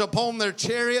Egyptians, upon their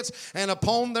chariots, and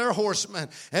upon their horsemen.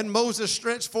 And Moses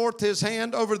stretched forth his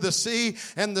hand over the sea,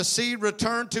 and the sea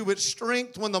returned to its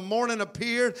strength when the morning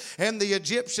appeared, and the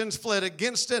Egyptians fled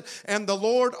against it. And the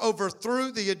Lord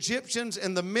overthrew the Egyptians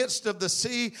in the midst of the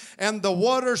sea, and the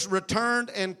waters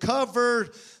returned and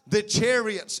covered the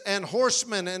chariots and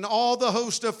horsemen and all the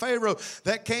host of Pharaoh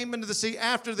that came into the sea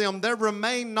after them. There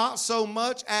remained not so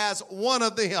much as one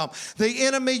of them. The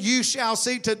enemy you shall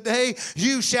see today,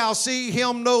 you shall see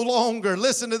him no longer.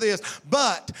 Listen to this.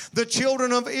 But the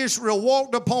children of Israel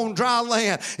walked upon dry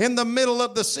land in the middle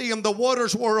of the sea, and the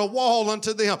waters were a wall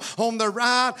unto them on their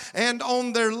right and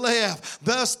on their left.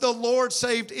 Thus the Lord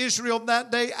saved Israel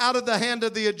that day out of the hand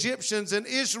of the Egyptians. And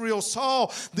Israel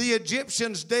saw the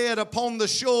Egyptians dead upon the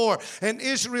shore. And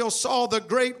Israel saw the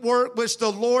great work which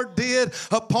the Lord did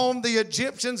upon the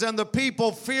Egyptians, and the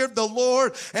people feared the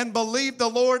Lord and believed the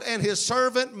Lord and his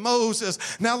servant Moses.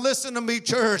 Now listen to me,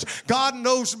 church. God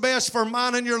knows best for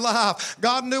mine and your life.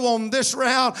 God knew on this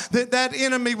route that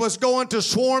enemy was going to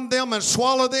swarm them and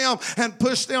swallow them and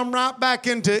push them right back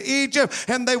into Egypt,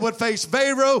 and they would face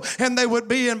Pharaoh and they would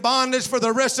be in bondage for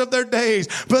the rest of their days.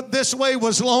 But this way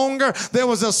was longer. There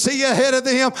was a sea ahead of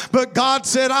them, but God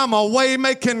said, I'm a way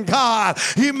making God.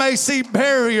 You may see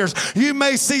barriers, you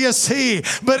may see a sea,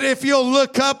 but if you'll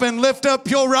look up and lift up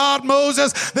your rod,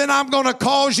 Moses, then I'm going to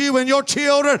cause you and your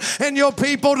children and your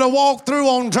people to walk through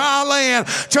on dry land.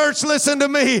 Church, listen to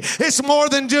me. It's more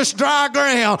than just dry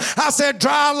ground. I said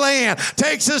dry land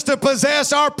takes us to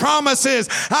possess our promises.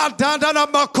 I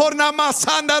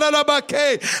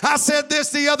said this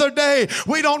the other day.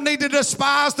 We don't need to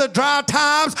despise the dry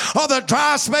times or the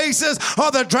dry spaces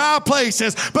or the dry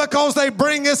places, because they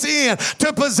bring us in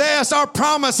to possess our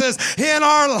promises in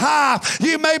our life.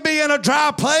 You may be in a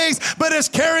dry place, but it's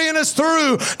carrying us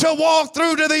through to walk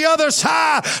through to the other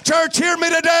side. Church, hear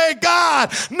me today.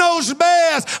 God knows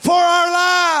best for our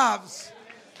lives.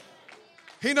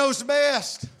 He knows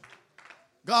best.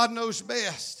 God knows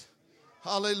best.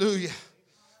 Hallelujah.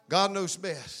 God knows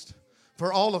best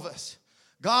for all of us.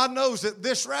 God knows that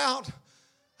this route,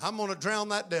 I'm going to drown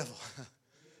that devil.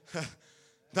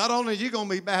 Not only are you going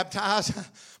to be baptized,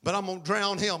 but I'm going to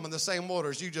drown him in the same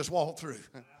waters you just walked through.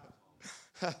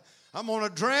 I'm going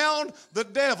to drown the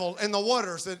devil in the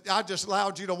waters that I just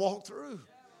allowed you to walk through.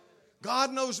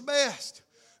 God knows best.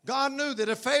 God knew that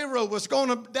if Pharaoh was going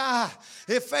to die,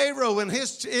 if Pharaoh and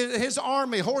his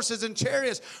army, horses and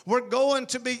chariots, were going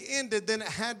to be ended, then it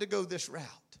had to go this route.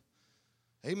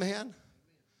 Amen?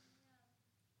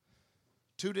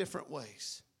 Two different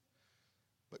ways.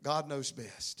 But God knows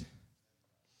best.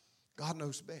 God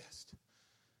knows best.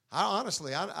 I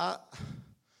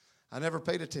never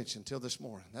paid attention until this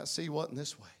morning. That sea wasn't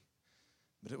this way,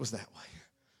 but it was that way.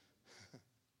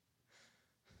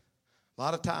 A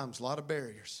lot of times, a lot of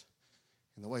barriers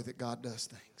in the way that God does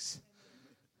things.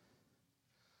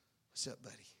 What's up,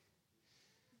 buddy?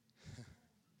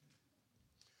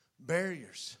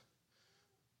 Barriers.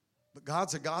 But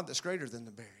God's a God that's greater than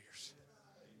the barriers.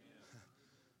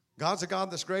 God's a God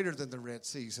that's greater than the Red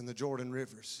Seas and the Jordan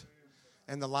Rivers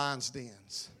and the lion's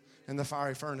dens and the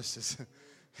fiery furnaces.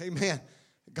 Amen.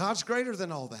 God's greater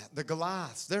than all that. The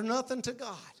Goliaths, they're nothing to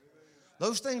God.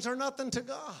 Those things are nothing to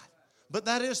God. But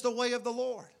that is the way of the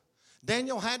Lord.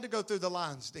 Daniel had to go through the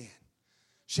lion's den.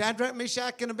 Shadrach,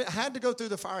 Meshach, and Abednego had to go through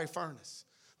the fiery furnace.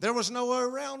 There was no way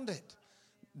around it.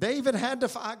 David had to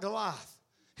fight Goliath.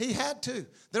 He had to.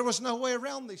 There was no way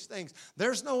around these things.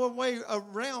 There's no way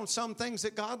around some things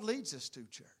that God leads us to,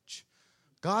 church.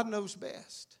 God knows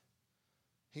best.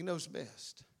 He knows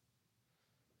best.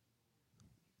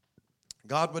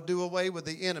 God would do away with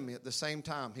the enemy at the same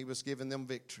time He was giving them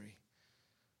victory.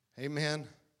 Amen.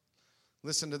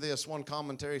 Listen to this. One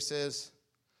commentary says,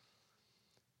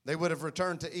 they would have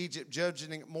returned to Egypt,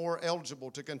 judging it more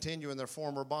eligible to continue in their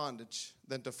former bondage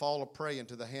than to fall a prey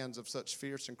into the hands of such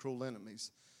fierce and cruel enemies.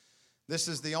 This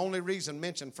is the only reason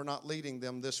mentioned for not leading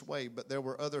them this way, but there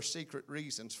were other secret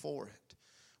reasons for it,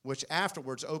 which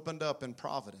afterwards opened up in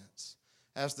providence,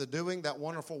 as the doing that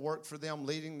wonderful work for them,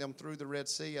 leading them through the Red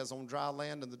Sea as on dry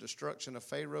land, and the destruction of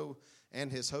Pharaoh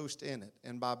and his host in it,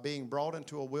 and by being brought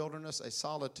into a wilderness, a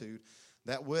solitude,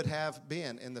 that would have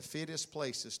been in the fittest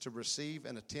places to receive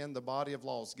and attend the body of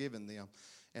laws given them,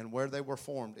 and where they were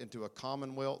formed into a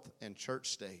commonwealth and church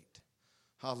state.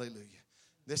 Hallelujah.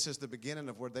 This is the beginning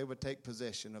of where they would take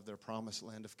possession of their promised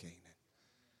land of Canaan.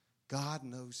 God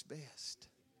knows best.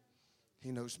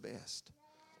 He knows best.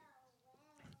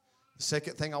 The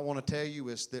second thing I want to tell you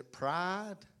is that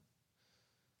pride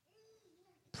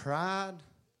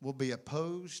will be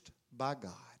opposed by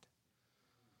God.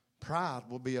 Pride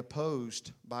will be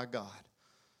opposed by God.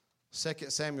 2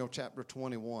 Samuel chapter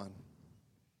 21.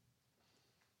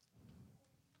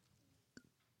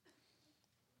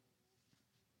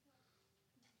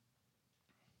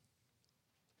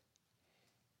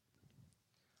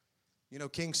 You know,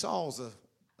 King Saul's a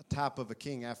type of a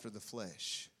king after the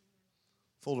flesh,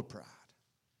 full of pride.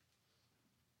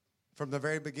 From the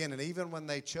very beginning, even when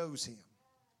they chose him,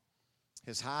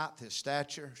 his height, his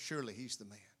stature, surely he's the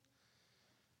man.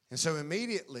 And so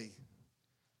immediately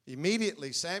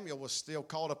Samuel was still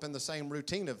caught up in the same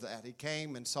routine of that. He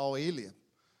came and saw Eliab.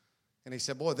 And he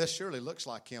said, boy, this surely looks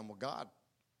like him. Well, God,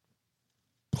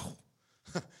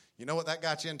 you know what that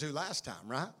got you into last time,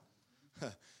 right?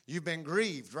 You've been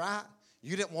grieved, right?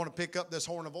 You didn't want to pick up this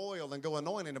horn of oil and go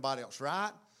anoint anybody else,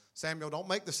 right? Samuel, don't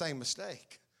make the same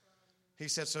mistake. He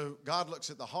said, so God looks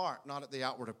at the heart, not at the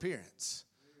outward appearance.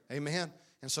 Amen.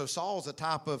 And so Saul's a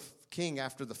type of king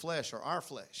after the flesh, or our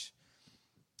flesh.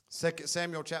 2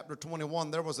 Samuel chapter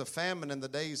 21, there was a famine in the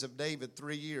days of David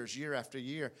 3 years, year after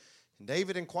year. And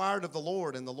David inquired of the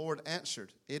Lord, and the Lord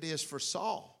answered, it is for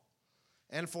Saul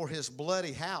and for his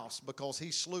bloody house, because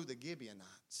he slew the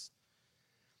Gibeonites.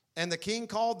 And the king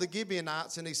called the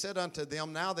Gibeonites, and he said unto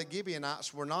them, now the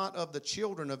Gibeonites were not of the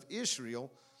children of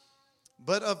Israel,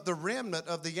 but of the remnant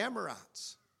of the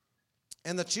Amorites.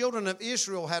 And the children of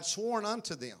Israel had sworn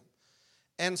unto them.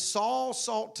 And Saul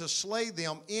sought to slay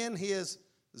them in his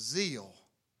zeal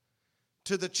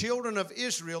to the children of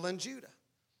Israel and Judah.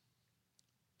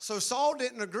 So Saul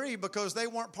didn't agree because they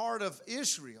weren't part of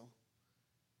Israel.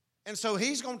 And so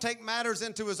he's going to take matters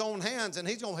into his own hands, and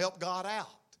he's going to help God out.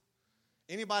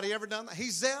 Anybody ever done that?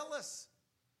 He's zealous.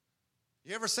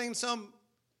 You ever seen some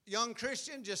young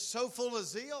Christian just so full of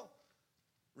zeal,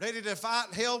 ready to fight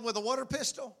hell with a water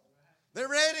pistol? They're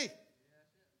ready.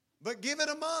 But give it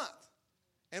a month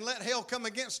and let hell come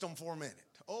against them for a minute.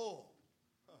 Oh,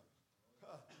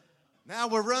 now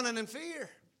we're running in fear.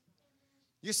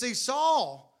 You see,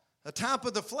 Saul, a type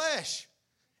of the flesh,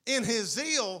 in his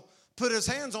zeal, put his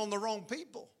hands on the wrong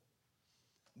people.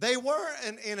 They were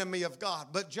an enemy of God,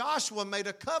 but Joshua made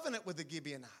a covenant with the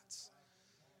Gibeonites.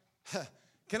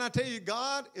 Can I tell you,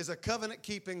 God is a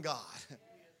covenant-keeping God.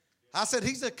 I said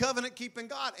he's a covenant-keeping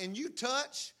God, and you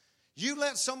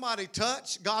let somebody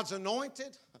touch God's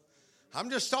anointed. I'm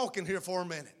just talking here for a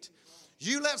minute.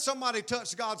 You let somebody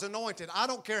touch God's anointed. I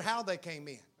don't care how they came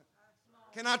in.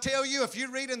 Can I tell you, if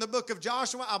you read in the book of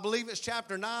Joshua, I believe it's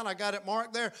chapter 9, I got it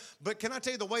marked there. But can I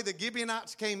tell you the way the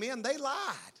Gibeonites came in? They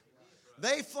lied.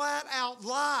 They flat out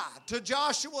lied to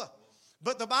Joshua.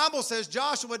 But the Bible says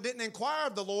Joshua didn't inquire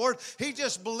of the Lord. He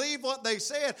just believed what they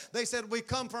said. They said, we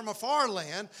come from a far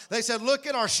land. They said, look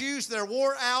at our shoes. They're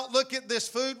wore out. Look at this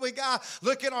food we got.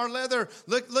 Look at our leather.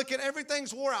 Look at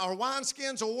everything's wore out. Our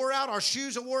wineskins are wore out. Our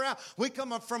shoes are wore out. We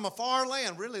come up from a far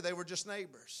land. Really, they were just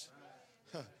neighbors.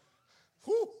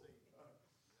 Whew.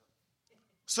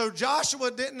 So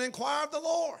Joshua didn't inquire of the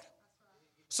Lord.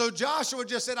 So Joshua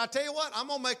just said, I tell you what, I'm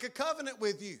going to make a covenant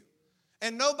with you.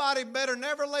 And nobody better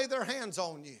never lay their hands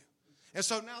on you. And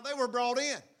so now they were brought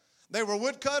in. They were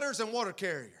woodcutters and water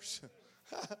carriers.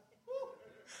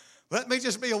 Let me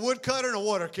just be a woodcutter and a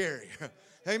water carrier.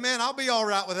 Amen. I'll be all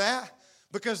right with that.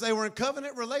 Because they were in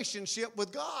covenant relationship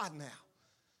with God now.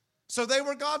 So they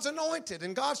were God's anointed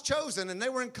and God's chosen. And they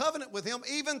were in covenant with him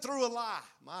even through a lie.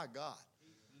 My God.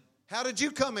 How did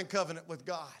you come in covenant with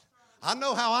God? I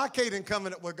know how I came in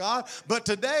covenant with God, but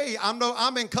today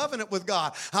I'm in covenant with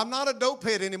God. I'm not a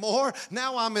dopehead anymore.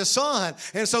 Now I'm his son.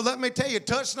 And so let me tell you,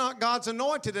 touch not God's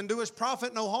anointed and do his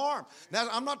prophet no harm. Now,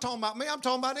 I'm not talking about me. I'm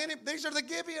talking about these are the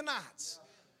Gibeonites.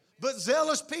 But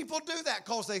zealous people do that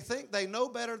because they think they know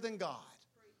better than God.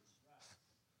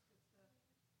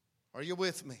 Are you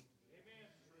with me?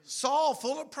 Saul,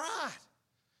 full of pride.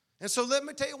 And so let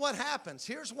me tell you what happens.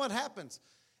 Here's what happens.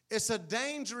 It's a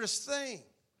dangerous thing.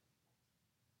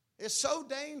 It's so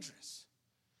dangerous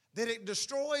that it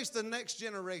destroys the next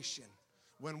generation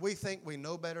when we think we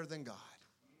know better than God.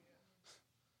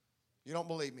 You don't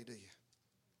believe me, do you?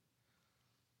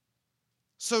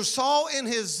 So Saul, in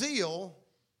his zeal,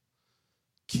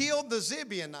 killed the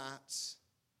Gibeonites.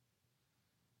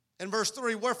 In verse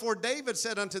 3, wherefore David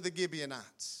said unto the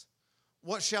Gibeonites,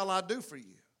 what shall I do for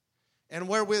you? And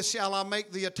wherewith shall I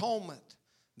make the atonement,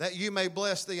 that you may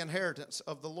bless the inheritance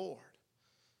of the Lord?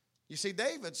 You see,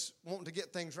 David's wanting to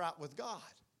get things right with God.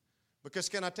 Because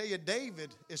can I tell you,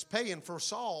 David is paying for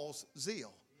Saul's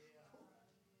zeal.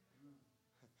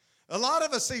 A lot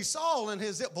of us see Saul and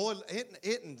his zeal. Boy,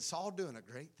 isn't Saul doing a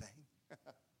great thing?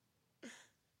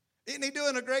 Isn't he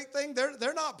doing a great thing?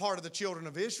 They're not part of the children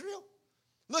of Israel.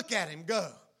 Look at him go.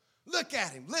 Look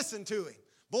at him. Listen to him.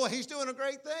 Boy, he's doing a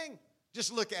great thing.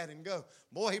 Just look at him go.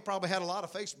 Boy, he probably had a lot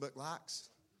of Facebook likes.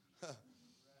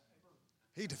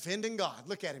 He defending God.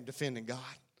 Look at him defending God.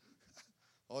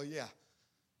 Oh, yeah.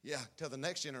 Yeah, till the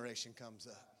next generation comes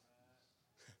up.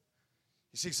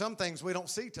 You see, some things we don't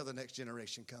see till the next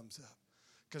generation comes up.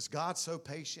 Because God's so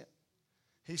patient.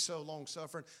 He's so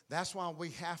long-suffering. That's why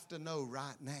we have to know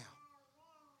right now.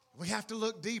 We have to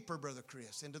look deeper, Brother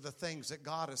Chris, into the things that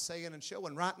God is saying and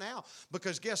showing right now.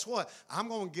 Because guess what? I'm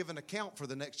going to give an account for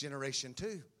the next generation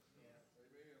too.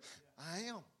 I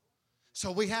am. So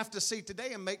we have to see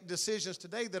today and make decisions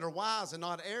today that are wise and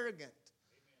not arrogant.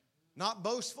 Not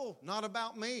boastful, not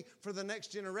about me, for the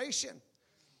next generation.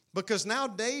 Because now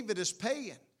David is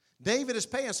paying. David is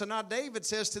paying. So now David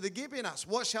says to the Gibeonites,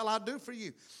 what shall I do for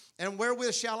you? And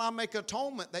wherewith shall I make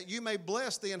atonement, that you may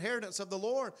bless the inheritance of the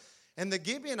Lord? And the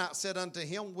Gibeonites said unto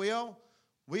him, well,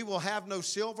 we will have no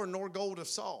silver nor gold of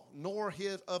Saul, nor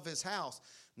of his house.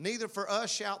 Neither for us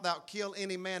shalt thou kill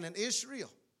any man in Israel.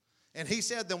 And he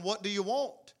said, then what do you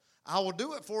want? I will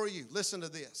do it for you. Listen to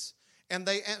this. And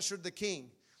they answered the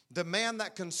king, the man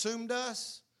that consumed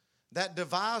us, that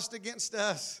devised against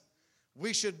us,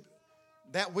 we should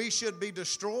be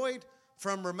destroyed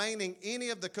from remaining any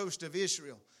of the coast of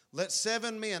Israel. Let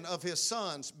 7 men of his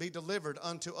sons be delivered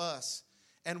unto us,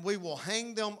 and we will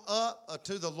hang them up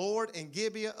to the Lord in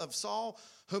Gibeah of Saul,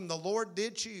 whom the Lord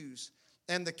did choose.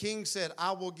 And the king said,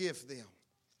 I will give them.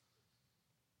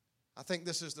 I think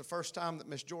this is the first time that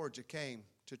Miss Georgia came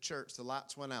to church. The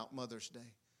lights went out Mother's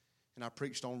Day, and I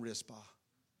preached on Rizpah.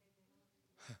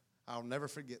 I'll never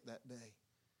forget that day.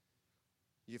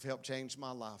 You've helped change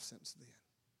my life since then.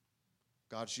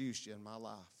 God's used you in my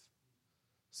life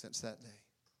since that day.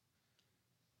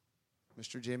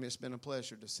 Mr. Jimmy, it's been a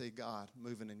pleasure to see God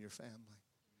moving in your family.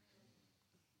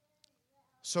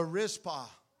 So Rizpah,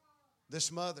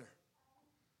 this mother,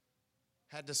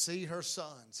 had to see her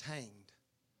sons hanged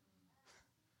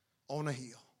on a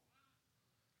hill.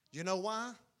 You know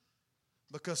why?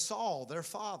 Because Saul, their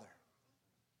father,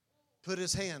 put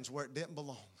his hands where it didn't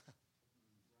belong.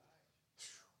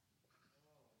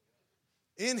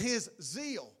 In his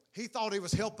zeal, he thought he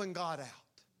was helping God out.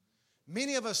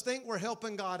 Many of us think we're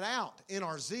helping God out in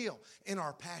our zeal, in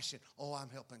our passion. Oh, I'm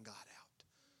helping God out.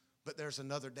 But there's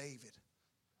another David.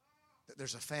 That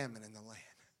there's a famine in the land.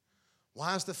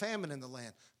 Why is the famine in the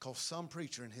land? Because some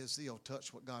preacher in his zeal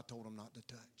touched what God told him not to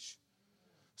touch.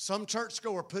 Some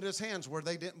churchgoer put his hands where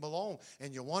they didn't belong,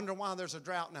 and you wonder why there's a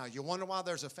drought now. You wonder why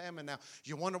there's a famine now.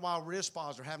 You wonder why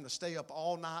Rizpahs are having to stay up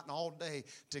all night and all day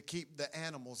to keep the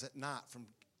animals at night from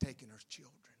taking their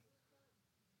children.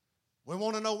 We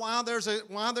want to know why there's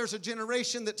a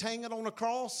generation that's hanging on a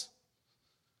cross.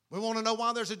 We want to know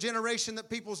why there's a generation that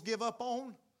people give up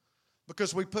on.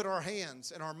 Because we put our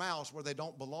hands and our mouths where they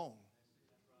don't belong.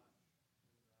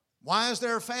 Why is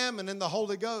there a famine in the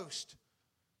Holy Ghost?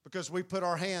 Because we put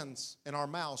our hands and our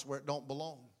mouths where it don't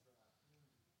belong.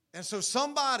 And so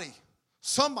somebody's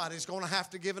going to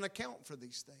have to give an account for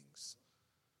these things.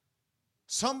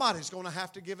 Somebody's going to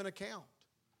have to give an account.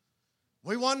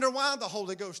 We wonder why the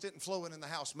Holy Ghost isn't flowing in the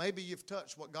house. Maybe you've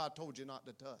touched what God told you not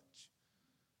to touch.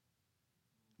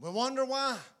 We wonder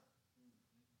why.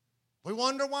 We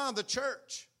wonder why the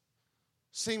church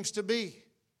seems to be.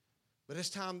 But it's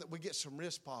time that we get some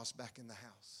Rizpahs back in the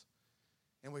house.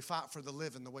 And we fight for the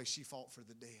living the way she fought for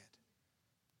the dead.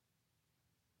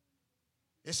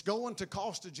 It's going to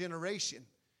cost a generation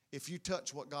if you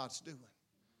touch what God's doing.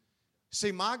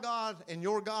 See, my God and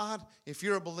your God, if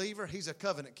you're a believer, He's a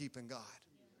covenant-keeping God.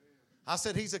 I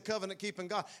said He's a covenant-keeping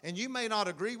God. And you may not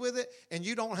agree with it, and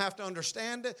you don't have to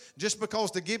understand it. Just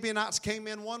because the Gibeonites came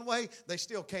in one way, they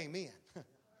still came in.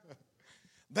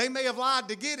 They may have lied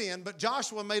to get in, but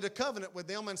Joshua made a covenant with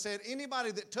them and said,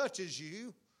 anybody that touches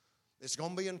you is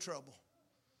going to be in trouble.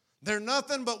 They're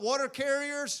nothing but water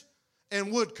carriers and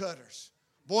woodcutters.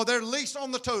 Boy, they're least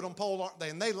on the totem pole, aren't they?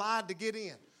 And they lied to get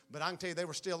in. But I can tell you, they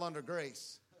were still under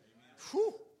grace.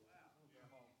 Whew.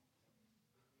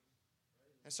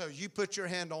 And so you put your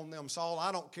hand on them, Saul.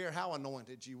 I don't care how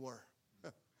anointed you were.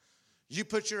 You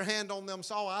put your hand on them,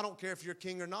 Saul. I don't care if you're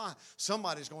king or not.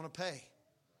 Somebody's going to pay.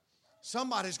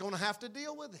 Somebody's going to have to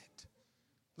deal with it.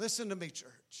 Listen to me,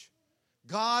 church.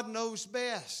 God knows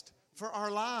best for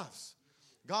our lives.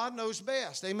 God knows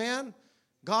best. Amen?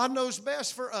 God knows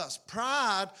best for us.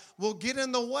 Pride will get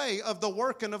in the way of the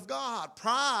working of God.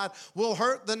 Pride will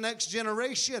hurt the next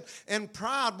generation. And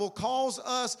pride will cause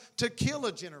us to kill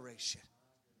a generation.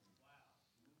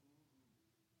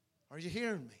 Are you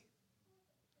hearing me?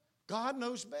 God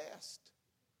knows best.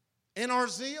 In our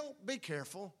zeal, be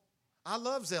careful. I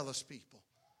love zealous people.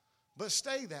 But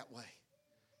stay that way.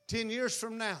 10 years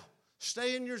from now,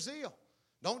 stay in your zeal.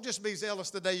 Don't just be zealous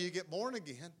the day you get born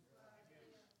again.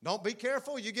 Don't be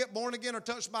careful. You get born again or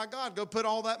touched by God. Go put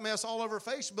all that mess all over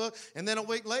Facebook. And then a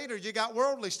week later, you got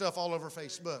worldly stuff all over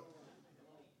Facebook.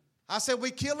 I said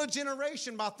we kill a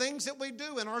generation by things that we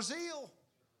do in our zeal.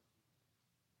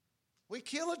 We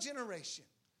kill a generation.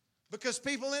 Because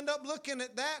people end up looking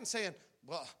at that and saying,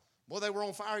 well, they were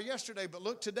on fire yesterday, but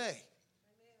look today.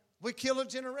 We kill a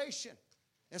generation.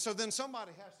 And so then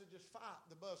somebody has to just fight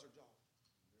the buzzards off.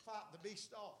 Fight the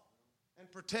beast off.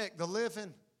 And protect the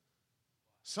living.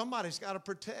 Somebody's got to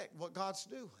protect what God's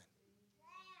doing.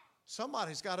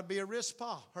 Somebody's got to be a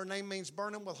Rizpah. Her name means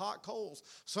burning with hot coals.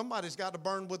 Somebody's got to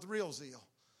burn with real zeal.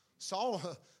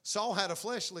 Saul had a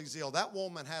fleshly zeal. That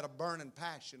woman had a burning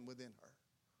passion within her.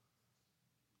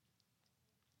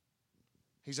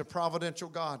 He's a providential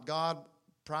God.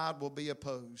 Pride will be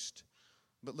opposed.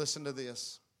 But listen to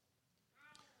this.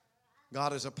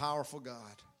 God is a powerful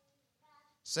God.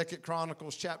 2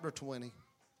 Chronicles chapter 20.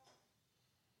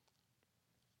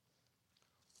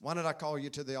 Why did I call you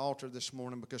to the altar this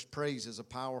morning? Because praise is a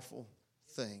powerful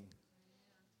thing.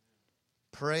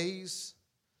 Praise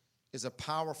is a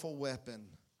powerful weapon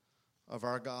of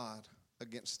our God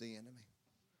against the enemy.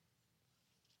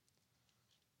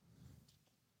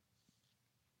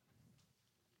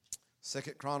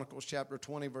 Second Chronicles chapter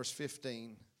 20, verse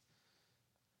 15.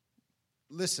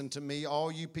 Listen to me,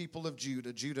 all you people of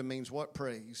Judah. Judah means what?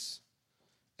 Praise.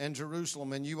 And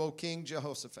Jerusalem, and you, O King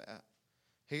Jehoshaphat.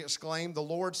 He exclaimed, the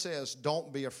Lord says,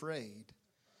 don't be afraid.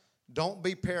 Don't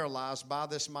be paralyzed by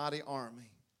this mighty army.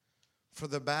 For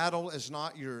the battle is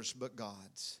not yours, but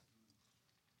God's.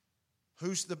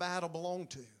 Who's the battle belong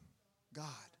to? God.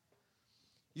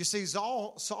 You see,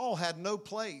 Saul had no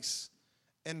place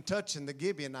in touching the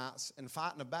Gibeonites and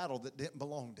fighting a battle that didn't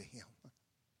belong to him.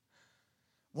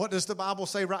 What does the Bible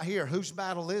say right here? Whose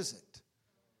battle is it?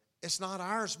 It's not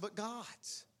ours, but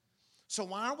God's. So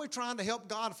why are we trying to help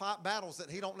God fight battles that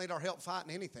He don't need our help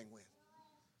fighting anything with?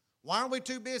 Why aren't we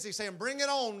too busy saying, bring it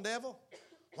on, devil?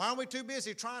 Why aren't we too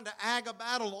busy trying to ag a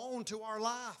battle on to our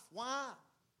life? Why?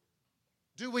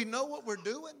 Do we know what we're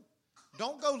doing?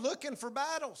 Don't go looking for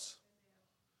battles.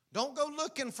 Don't go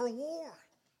looking for war.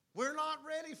 We're not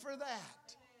ready for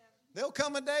that. There'll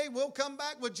come a day we'll come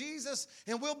back with Jesus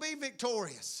and we'll be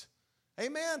victorious.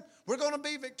 Amen? We're going to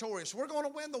be victorious. We're going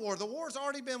to win the war. The war's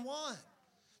already been won.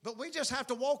 But we just have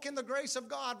to walk in the grace of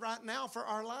God right now for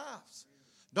our lives.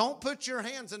 Don't put your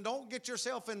hands and don't get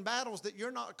yourself in battles that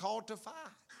you're not called to fight.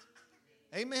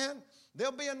 Amen?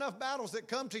 There'll be enough battles that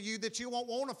come to you that you won't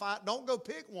want to fight. Don't go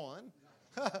pick one.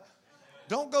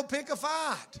 Don't go pick a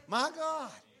fight. My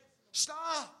God.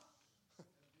 Stop.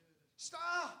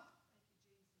 Stop.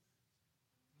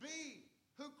 Be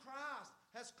who Christ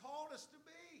has called us to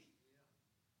be.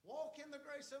 Walk in the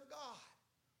grace of God.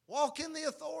 Walk in the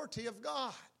authority of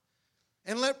God.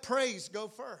 And let praise go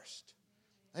first.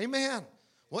 Amen.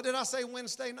 What did I say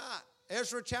Wednesday night?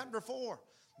 Ezra chapter 4.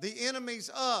 The enemies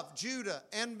of Judah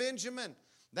and Benjamin.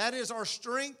 That is our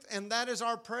strength and that is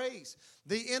our praise.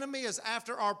 The enemy is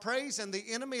after our praise and the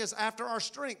enemy is after our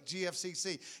strength,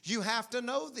 GFCC. You have to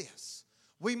know this.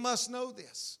 We must know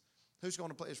this. Who's going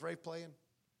to play? Is Ray playing?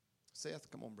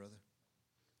 Seth, come on, brother.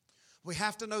 We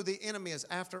have to know the enemy is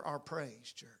after our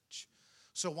praise, church.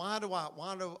 So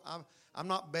I'm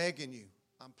not begging you.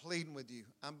 I'm pleading with you.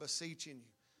 I'm beseeching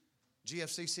you.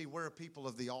 GFCC, we're a people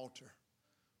of the altar.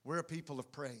 We're a people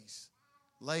of praise.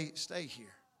 Stay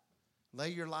here. Lay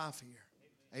your life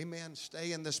here. Amen.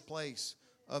 Stay in this place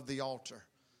of the altar.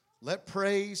 Let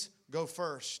praise go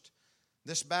first.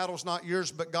 This battle's not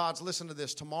yours but God's. Listen to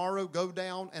this. Tomorrow, go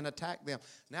down and attack them.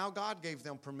 Now God gave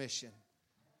them permission.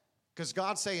 Because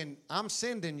God's saying, I'm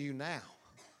sending you now.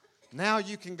 Now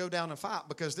you can go down and fight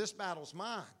because this battle's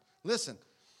mine. Listen,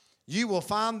 you will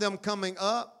find them coming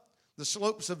up the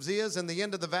slopes of Ziz and the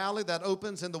end of the valley that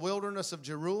opens in the wilderness of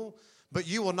Jeruel, but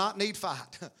you will not need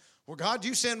fight. Well, God,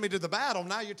 you send me to the battle.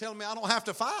 Now you're telling me I don't have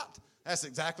to fight. That's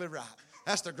exactly right.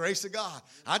 That's the grace of God.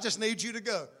 I just need you to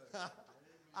go.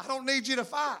 I don't need you to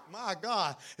fight. My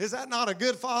God, is that not a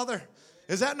good Father?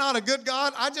 Is that not a good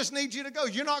God? I just need you to go.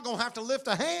 You're not going to have to lift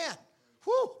a hand.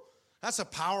 Whew, that's a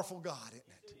powerful God, isn't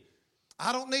it?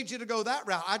 I don't need you to go that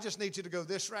route. I just need you to go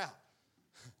this route.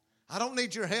 I don't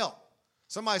need your help.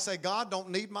 Somebody say, God don't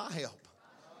need my help,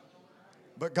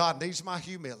 but God needs my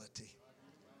humility.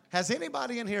 Has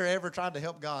anybody in here ever tried to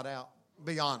help God out?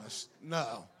 Be honest.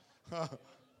 No.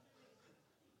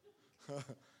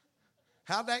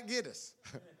 How'd that get us?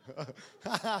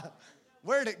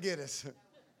 Where'd it get us?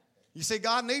 You see,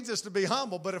 God needs us to be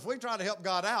humble, but if we try to help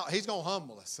God out, He's going to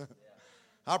humble us.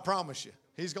 I promise you,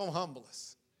 He's going to humble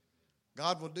us.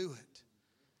 God will do it.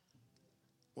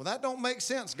 Well, that don't make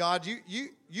sense, God.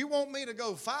 You want me to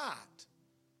go fight.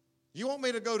 You want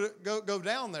me to go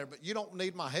down there, but you don't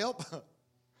need my help.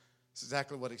 That's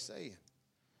exactly what He's saying.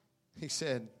 He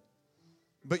said,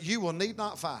 but you will need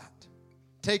not fight.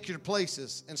 Take your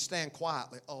places and stand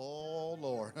quietly. Oh,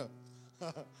 Lord.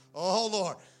 Oh,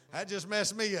 Lord. That just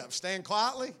messed me up. Stand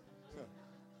quietly.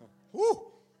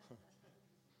 Woo.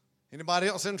 Anybody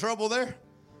else in trouble there?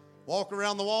 Walk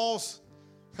around the walls.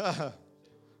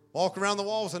 Walk around the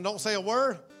walls and don't say a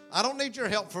word. I don't need your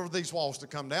help for these walls to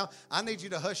come down. I need you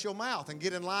to hush your mouth and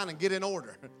get in line and get in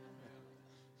order.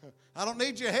 I don't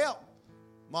need your help.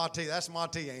 Monty, that's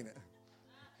Monty, ain't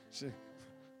it?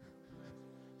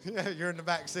 Yeah, you're in the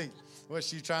back seat. What's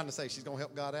she trying to say? She's going to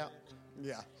help God out?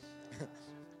 Yeah.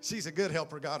 She's a good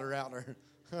helper, got her out her.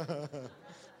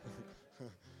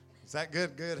 Is that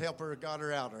good? Good helper, got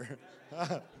her out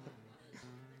her.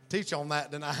 Teach on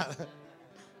that tonight.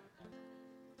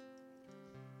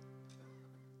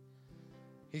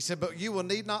 He said, but you will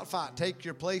need not fight. Take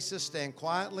your places, stand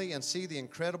quietly, and see the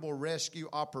incredible rescue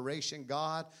operation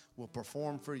God will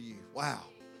perform for you. Wow.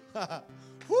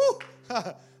 Woo.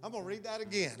 I'm going to read that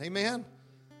again. Amen.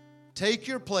 Take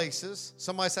your places.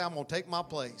 Somebody say, I'm going to take my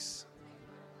place.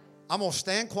 I'm going to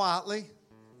stand quietly,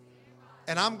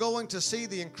 and I'm going to see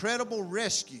the incredible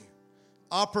rescue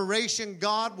operation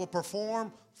God will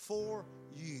perform for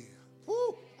you.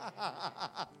 Woo.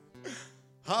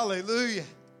 Hallelujah.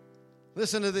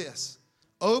 Listen to this.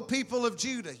 O people of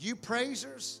Judah, you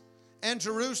praisers, and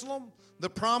Jerusalem, the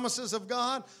promises of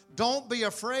God, don't be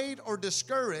afraid or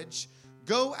discouraged.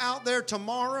 Go out there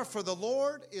tomorrow, for the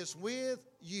Lord is with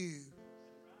you.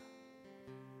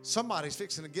 Somebody's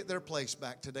fixing to get their place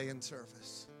back today in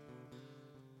service.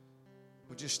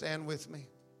 Would you stand with me?